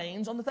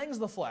minds on the things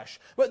of the flesh,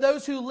 but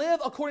those who live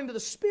according to the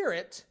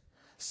Spirit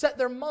set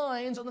their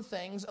minds on the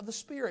things of the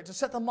Spirit. To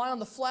set the mind on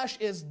the flesh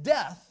is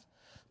death,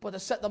 but to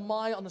set the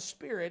mind on the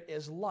Spirit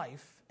is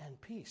life and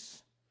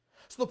peace.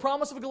 So the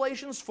promise of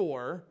Galatians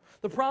 4,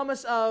 the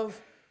promise of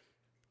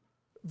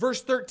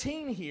verse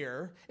 13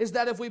 here, is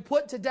that if we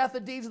put to death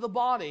the deeds of the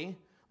body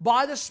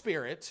by the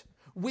Spirit,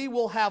 we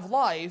will have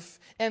life.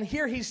 And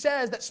here he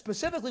says that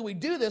specifically we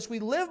do this, we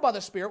live by the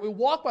Spirit, we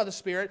walk by the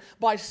Spirit,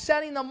 by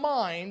setting the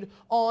mind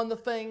on the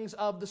things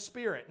of the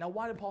Spirit. Now,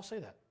 why did Paul say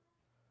that?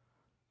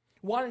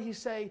 Why did he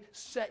say,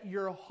 set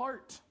your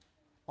heart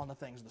on the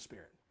things of the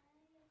Spirit?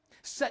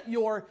 Set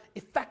your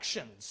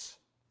affections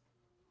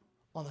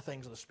on the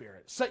things of the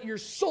Spirit. Set your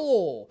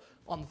soul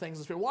on the things of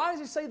the Spirit. Why does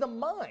he say the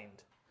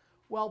mind?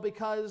 Well,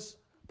 because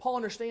Paul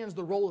understands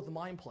the role that the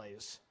mind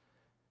plays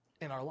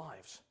in our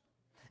lives.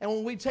 And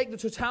when we take the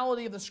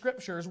totality of the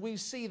Scriptures, we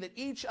see that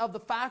each of the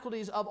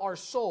faculties of our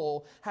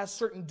soul has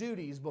certain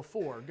duties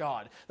before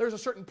God. There's a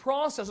certain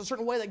process, a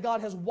certain way that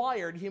God has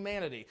wired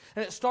humanity.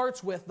 And it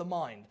starts with the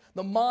mind.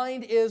 The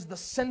mind is the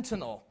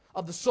sentinel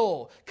of the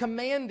soul,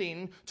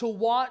 commanded to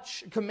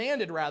watch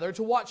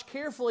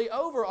carefully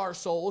over our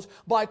souls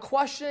by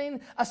questioning,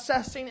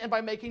 assessing, and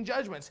by making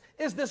judgments.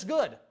 Is this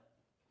good?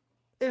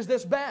 Is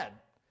this bad?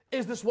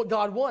 Is this what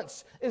God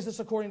wants? Is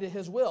this according to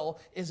His will?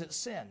 Is it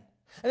sin?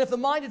 And if the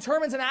mind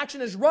determines an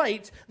action is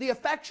right, the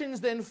affections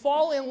then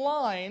fall in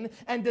line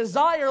and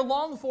desire,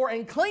 long for,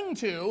 and cling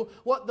to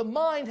what the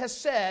mind has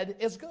said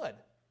is good.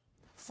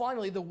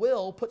 Finally, the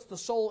will puts the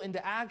soul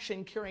into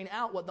action, carrying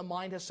out what the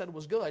mind has said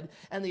was good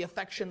and the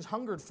affections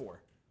hungered for.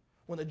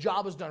 When the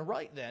job is done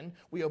right, then,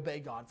 we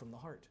obey God from the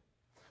heart.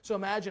 So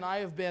imagine I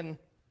have been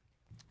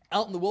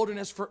out in the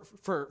wilderness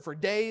for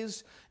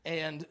days,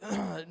 and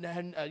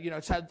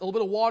it's had a little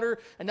bit of water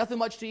and nothing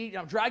much to eat. And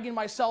I'm dragging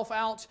myself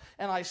out,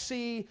 and I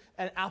see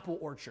an apple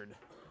orchard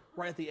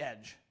right at the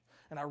edge.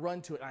 And I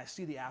run to it, and I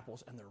see the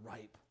apples, and they're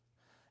ripe,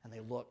 and they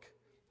look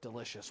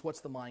delicious. What's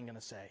the mind going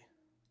to say?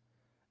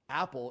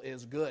 Apple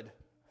is good.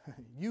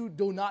 You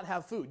do not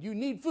have food. You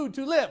need food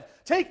to live.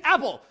 Take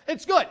apple.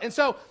 It's good. And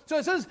so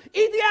it says,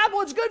 eat the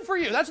apple. It's good for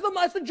you. That's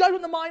the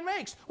judgment the mind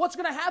makes. What's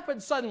going to happen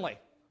suddenly?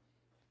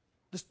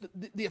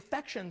 The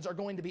affections are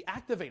going to be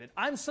activated.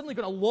 I'm suddenly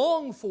going to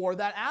long for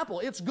that apple.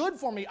 It's good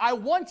for me. I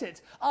want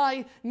it.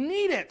 I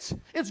need it.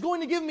 It's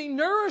going to give me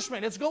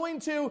nourishment. It's going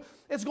to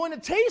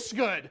taste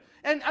good.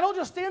 And I don't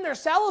just stand there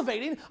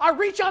salivating. I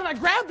reach out and I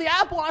grab the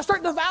apple and I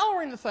start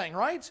devouring the thing,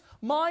 right?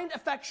 Mind,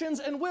 affections,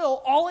 and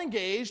will all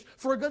engaged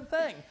for a good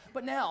thing.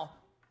 But now,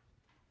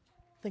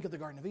 think of the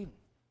Garden of Eden.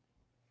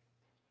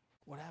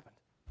 What happened?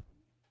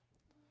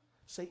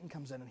 Satan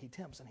comes in and he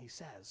tempts and he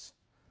says,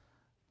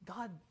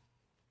 God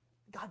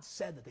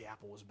said that the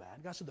apple was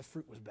bad. God said the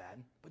fruit was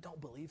bad, but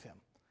don't believe him.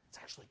 It's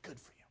actually good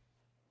for you.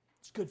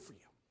 It's good for you.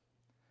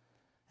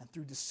 And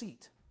through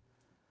deceit,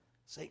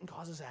 Satan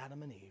causes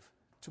Adam and Eve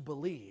to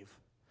believe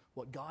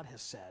what God has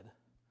said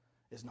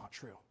is not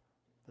true,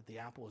 that the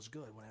apple is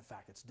good when in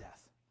fact it's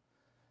death.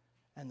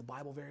 And the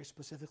Bible very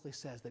specifically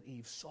says that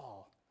Eve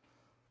saw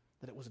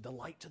that it was a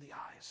delight to the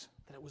eyes,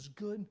 that it was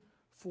good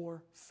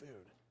for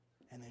food,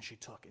 and then she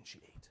took and she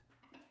ate.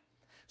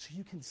 So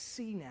you can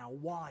see now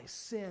why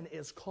sin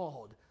is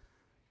called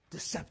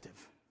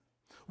deceptive.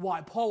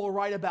 Why Paul will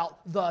write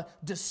about the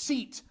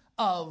deceit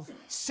of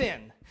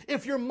sin.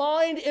 If your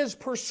mind is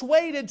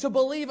persuaded to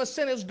believe a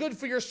sin is good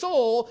for your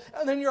soul,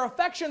 and then your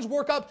affections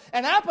work up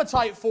an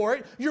appetite for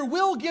it, your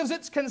will gives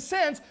its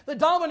consent, the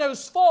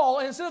dominoes fall,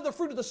 and instead of the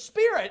fruit of the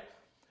Spirit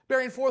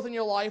bearing forth in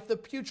your life, the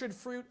putrid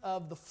fruit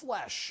of the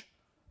flesh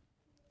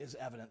is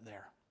evident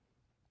there.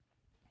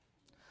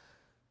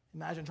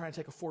 Imagine trying to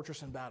take a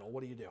fortress in battle.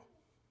 What do?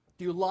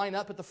 Do you line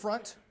up at the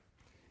front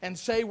and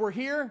say, we're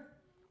here,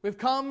 we've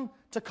come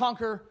to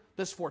conquer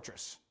this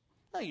fortress?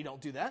 No, you don't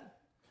do that.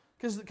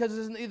 Because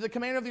the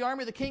commander of the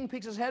army, the king,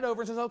 peeks his head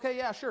over and says, okay,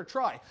 yeah, sure,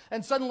 try.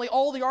 And suddenly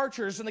all the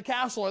archers in the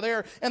castle are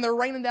there, and they're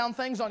raining down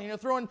things on you,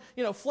 throwing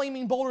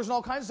flaming boulders and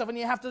all kinds of stuff, and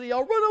you have to yell,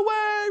 run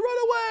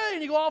away,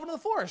 and you go off into the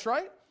forest,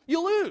 right?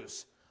 You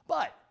lose.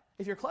 But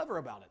if you're clever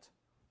about it,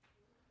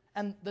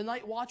 and the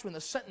night watchman,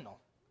 the sentinel,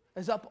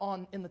 is up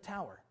in the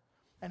tower,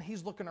 and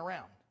he's looking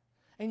around,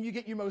 and you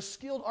get your most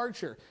skilled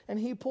archer, and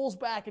he pulls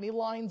back and he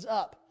lines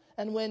up.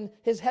 And when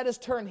his head is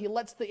turned, he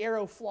lets the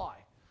arrow fly.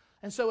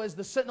 And so as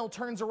the sentinel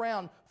turns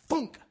around,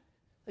 thunk,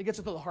 it gets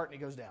it to the heart and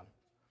he goes down.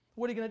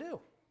 What are you going to do?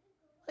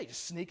 You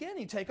just sneak in,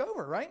 you take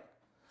over, right?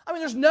 I mean,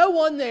 there's no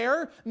one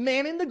there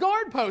manning the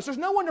guard post. There's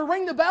no one to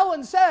ring the bell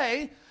and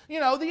say,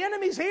 the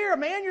enemy's here,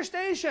 man your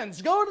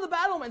stations, go to the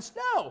battlements.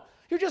 No,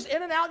 you're just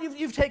in and out,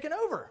 you've taken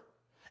over.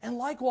 And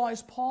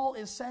likewise, Paul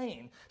is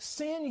saying,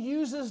 sin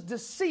uses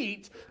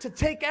deceit to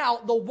take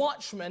out the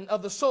watchman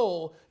of the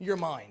soul, your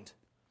mind.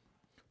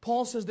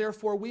 Paul says,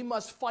 therefore, we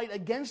must fight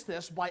against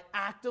this by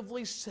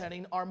actively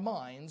setting our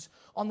minds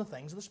on the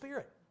things of the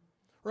Spirit.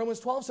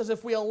 Romans 12 says,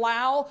 if we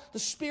allow the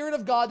Spirit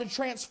of God to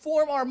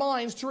transform our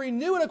minds, to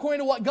renew it according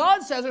to what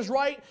God says is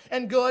right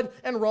and good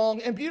and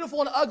wrong and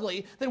beautiful and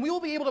ugly, then we will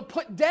be able to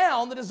put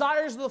down the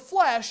desires of the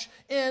flesh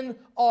in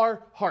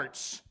our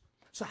hearts.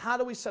 So how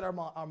do we set our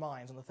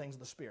minds on the things of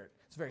the Spirit?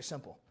 It's very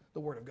simple. The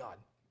Word of God.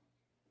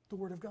 The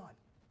Word of God.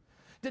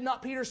 Did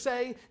not Peter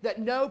say that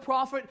no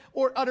prophet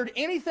uttered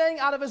anything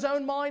out of his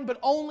own mind, but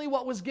only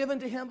what was given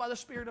to him by the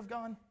Spirit of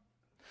God?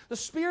 The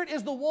Spirit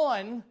is the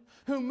one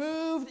who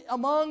moved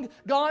among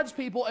God's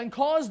people and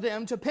caused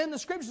them to pen the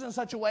Scriptures in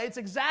such a way. It's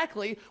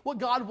exactly what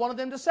God wanted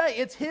them to say.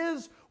 It's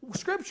His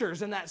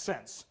Scriptures in that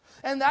sense.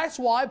 And that's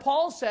why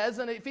Paul says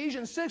in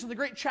Ephesians 6, in the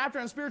great chapter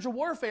on spiritual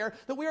warfare,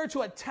 that we are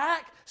to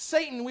attack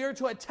Satan, we are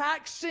to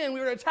attack sin, we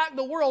are to attack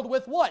the world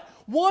with what?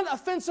 One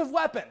offensive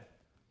weapon.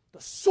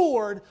 The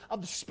sword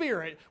of the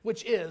Spirit,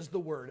 which is the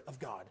Word of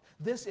God.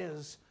 This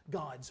is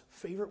God's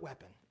favorite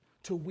weapon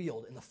to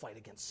wield in the fight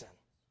against sin.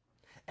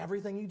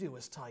 Everything you do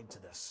is tied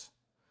to this.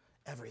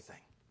 Everything.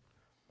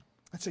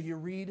 And so you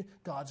read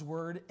God's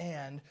word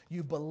and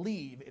you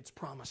believe its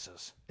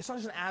promises. It's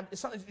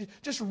not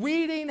just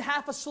reading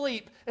half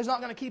asleep is not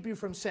going to keep you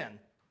from sin.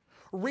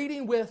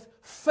 Reading with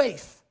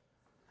faith,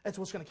 that's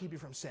what's going to keep you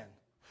from sin.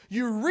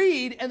 You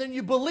read and then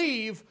you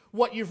believe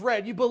what you've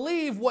read. You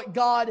believe what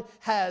God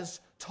has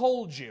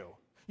told you.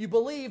 You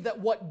believe that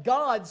what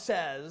God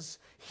says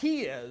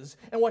He is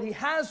and what He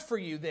has for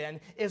you then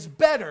is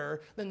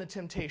better than the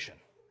temptation.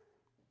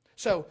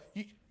 So,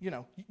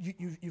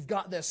 you've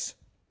got this.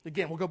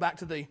 Again, we'll go back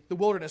to the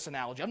wilderness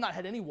analogy. I've not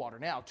had any water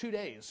now, 2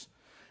 days.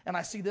 And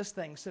I see this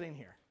thing sitting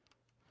here.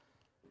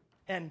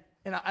 And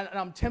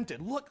I'm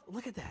tempted.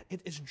 Look at that.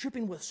 It's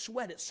dripping with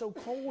sweat. It's so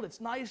cold.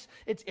 It's nice.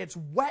 It's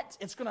wet.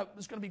 It's gonna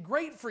be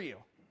great for you.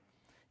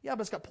 Yeah,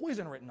 but it's got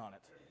poison written on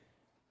it.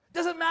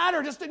 Doesn't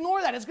matter. Just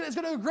ignore that. It's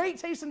gonna be great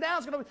tasting down.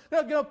 It's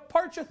gonna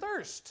parch your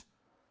thirst.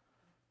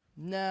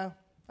 No,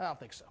 I don't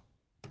think so.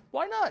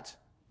 Why not?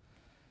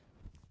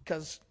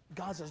 Because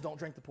God says don't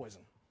drink the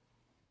poison.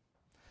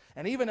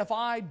 And even if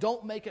I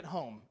don't make it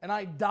home and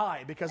I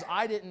die because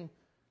I didn't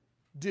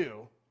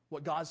do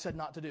what God said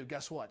not to do,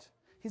 guess what?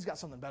 He's got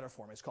something better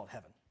for me. It's called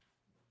heaven.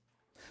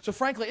 So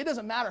frankly, it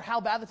doesn't matter how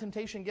bad the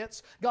temptation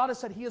gets. God has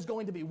said He is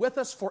going to be with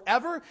us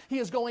forever. He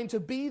is going to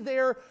be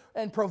there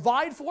and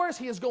provide for us.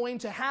 He is going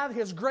to have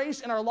His grace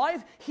in our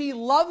life. He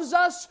loves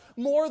us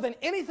more than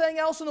anything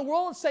else in the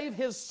world save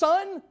His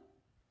Son.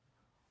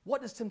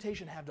 What does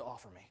temptation have to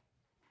offer me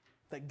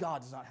that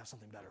God does not have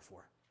something better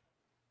for?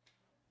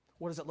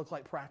 What does it look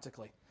like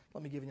practically?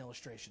 Let me give you an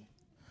illustration.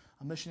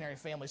 A missionary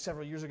family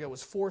several years ago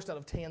was forced out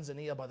of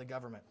Tanzania by the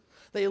government.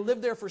 They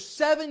lived there for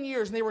 7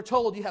 years and they were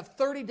told you have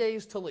 30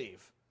 days to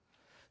leave.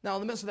 Now,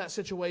 in the midst of that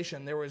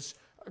situation, there was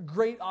a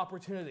great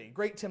opportunity,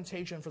 great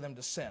temptation for them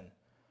to sin.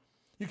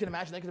 You can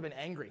imagine they could have been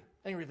angry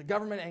at the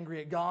government, angry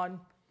at God.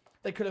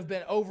 They could have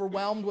been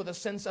overwhelmed with a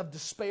sense of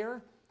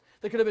despair.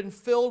 They could have been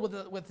filled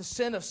with the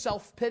sin of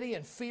self-pity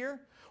and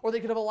fear, or they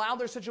could have allowed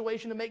their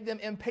situation to make them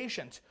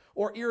impatient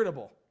or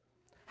irritable.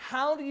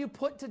 How do you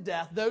put to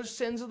death those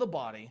sins of the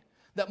body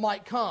that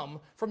might come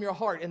from your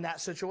heart in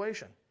that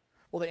situation?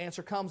 Well, the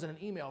answer comes in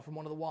an email from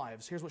one of the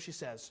wives. Here's what she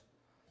says.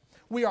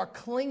 We are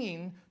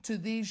clinging to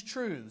these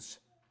truths.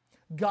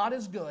 God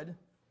is good.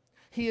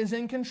 He is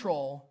in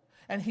control.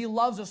 And He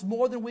loves us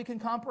more than we can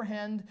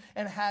comprehend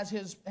and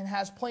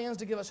has plans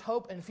to give us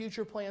hope and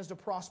future plans to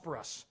prosper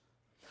us.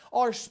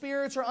 Our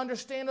spirits are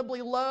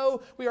understandably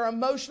low. We are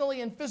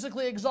emotionally and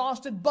physically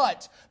exhausted.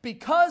 But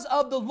because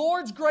of the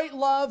Lord's great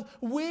love,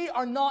 we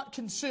are not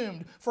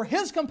consumed. For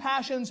His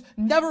compassions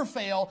never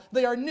fail.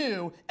 They are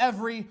new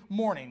every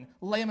morning.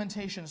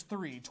 Lamentations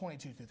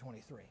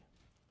 3:22-23.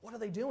 What are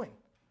they doing?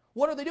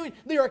 What are they doing?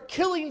 They are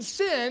killing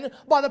sin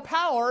by the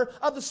power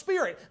of the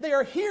Spirit. They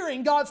are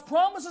hearing God's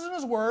promises in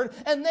His Word,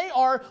 and they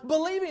are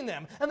believing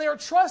them. And they are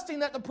trusting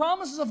that the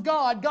promises of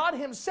God, God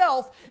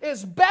Himself,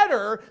 is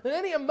better than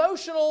any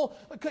emotional,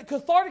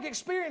 cathartic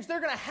experience they're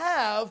going to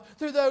have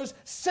through those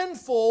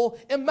sinful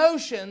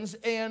emotions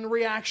and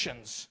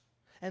reactions.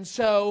 And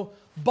so,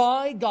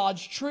 by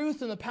God's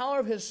truth and the power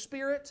of His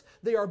Spirit,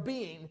 they are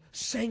being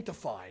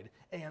sanctified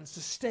and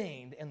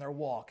sustained in their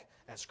walk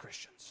as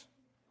Christians.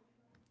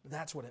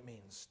 That's what it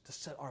means to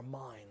set our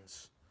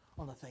minds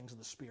on the things of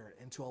the Spirit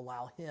and to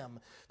allow Him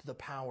to the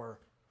power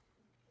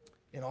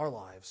in our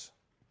lives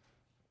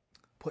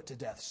put to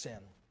death sin.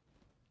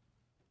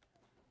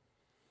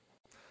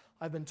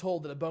 I've been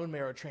told that a bone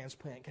marrow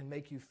transplant can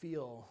make you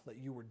feel that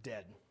you were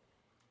dead.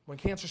 When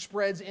cancer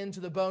spreads into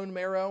the bone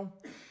marrow,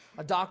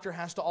 a doctor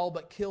has to all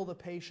but kill the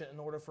patient in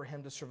order for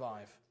him to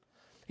survive.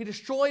 He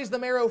destroys the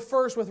marrow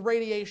first with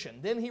radiation.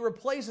 Then he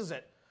replaces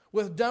it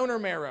with donor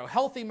marrow,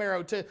 healthy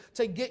marrow,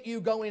 to get you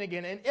going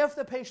again. And if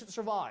the patient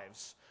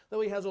survives,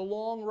 though he has a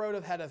long road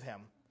ahead of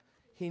him,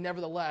 he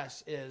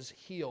nevertheless is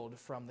healed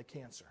from the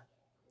cancer.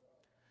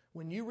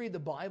 When you read the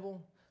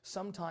Bible,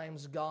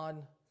 sometimes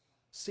God,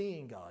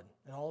 seeing God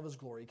in all of His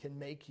glory, can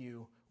make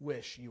you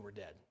wish you were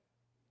dead.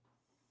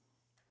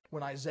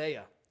 When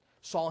Isaiah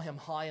saw Him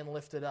high and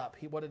lifted up,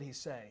 what did he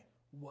say?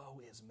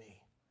 Woe is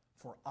me,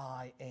 for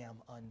I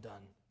am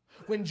undone.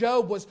 When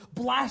Job was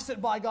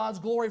blasted by God's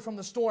glory from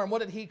the storm,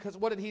 what did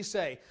he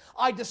say?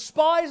 I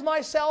despise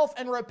myself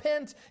and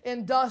repent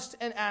in dust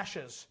and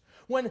ashes.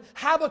 When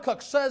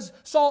Habakkuk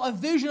saw a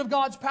vision of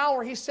God's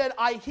power, he said,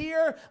 I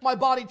hear, my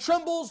body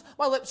trembles,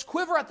 my lips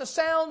quiver at the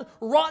sound,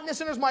 rottenness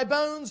enters my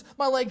bones,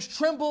 my legs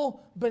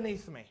tremble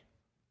beneath me.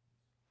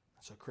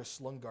 So Chris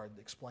Lundgaard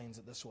explains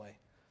it this way.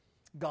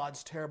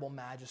 God's terrible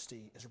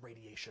majesty is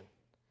radiation.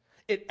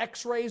 It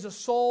x-rays a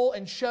soul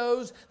and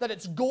shows that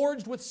it's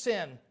gorged with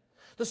sin.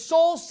 The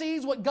soul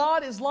sees what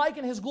God is like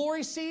in His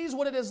glory, sees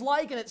what it is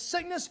like in its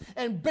sickness,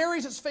 and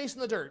buries its face in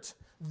the dirt.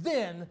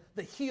 Then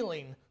the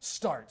healing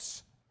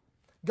starts.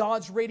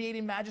 God's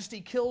radiating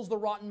majesty kills the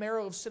rotten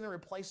marrow of sin and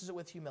replaces it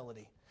with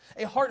humility.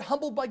 A heart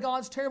humbled by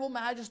God's terrible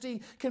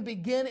majesty can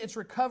begin its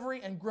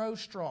recovery and grow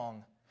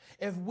strong.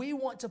 If we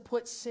want to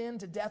put sin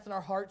to death in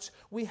our hearts,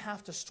 we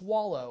have to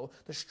swallow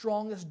the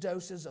strongest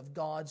doses of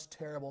God's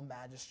terrible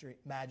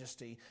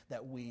majesty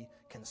that we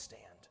can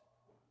stand.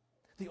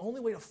 The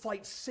only way to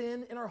fight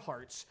sin in our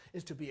hearts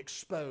is to be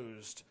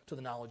exposed to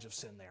the knowledge of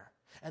sin there.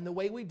 And the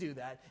way we do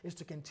that is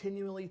to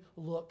continually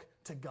look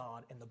to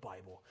God in the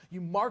Bible. You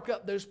mark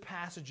up those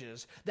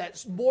passages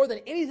that more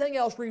than anything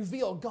else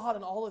reveal God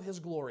in all of His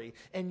glory,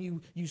 and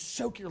you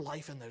soak your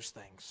life in those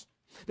things.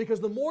 Because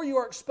the more you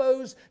are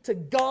exposed to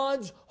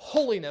God's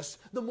holiness,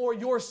 the more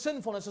your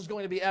sinfulness is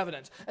going to be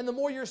evident. And the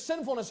more your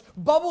sinfulness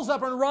bubbles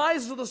up and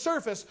rises to the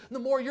surface, the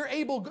more you're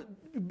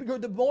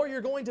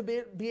going to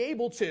be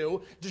able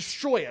to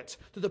destroy it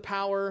through the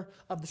power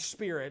of the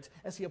Spirit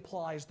as He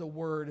applies the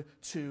Word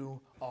to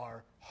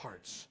our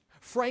hearts.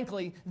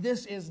 Frankly,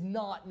 this is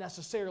not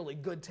necessarily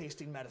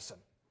good-tasting medicine.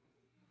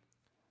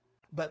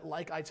 But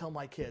like I tell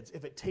my kids,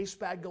 if it tastes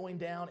bad going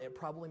down, it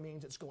probably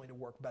means it's going to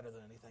work better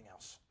than anything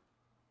else.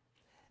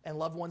 And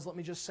loved ones, let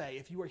me just say,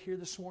 if you are here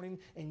this morning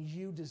and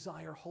you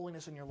desire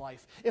holiness in your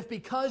life, if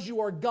because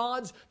you are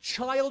God's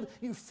child,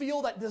 you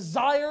feel that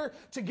desire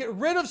to get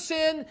rid of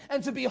sin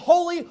and to be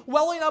holy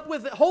welling up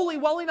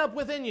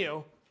within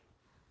you,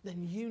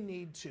 then you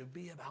need to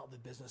be about the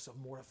business of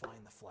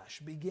mortifying the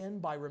flesh. Begin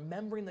by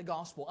remembering the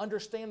gospel,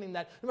 understanding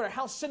that no matter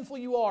how sinful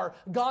you are,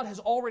 God has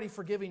already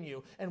forgiven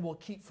you and will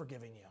keep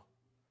forgiving you.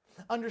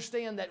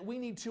 Understand that we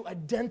need to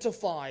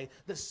identify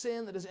the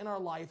sin that is in our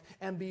life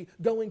and be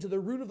going to the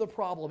root of the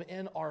problem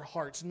in our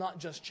hearts, not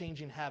just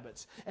changing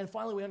habits. And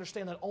finally, we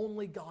understand that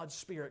only God's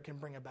Spirit can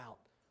bring about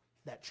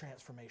that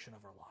transformation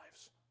of our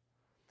lives.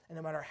 And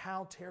no matter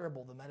how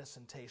terrible the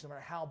medicine tastes, no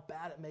matter how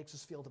bad it makes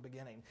us feel at the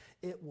beginning,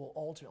 it will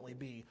ultimately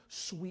be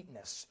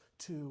sweetness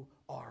to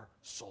our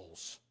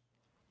souls.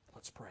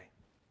 Let's pray.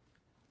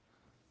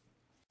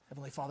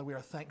 Heavenly Father, we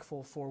are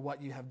thankful for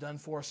what you have done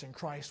for us in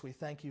Christ. We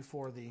thank you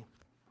for the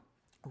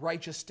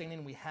righteous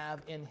standing we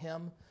have in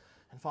Him.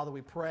 And Father,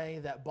 we pray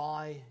that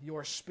by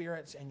your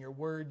Spirit and your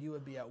Word, you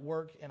would be at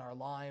work in our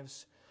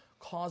lives,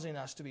 causing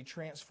us to be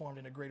transformed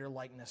into greater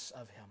likeness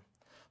of Him.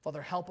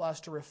 Father, help us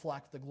to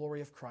reflect the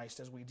glory of Christ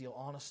as we deal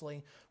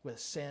honestly with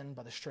sin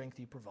by the strength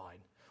you provide.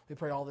 We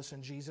pray all this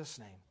in Jesus'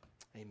 name.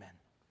 Amen.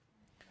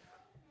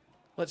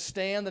 Let's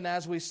stand, and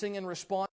as we sing in response,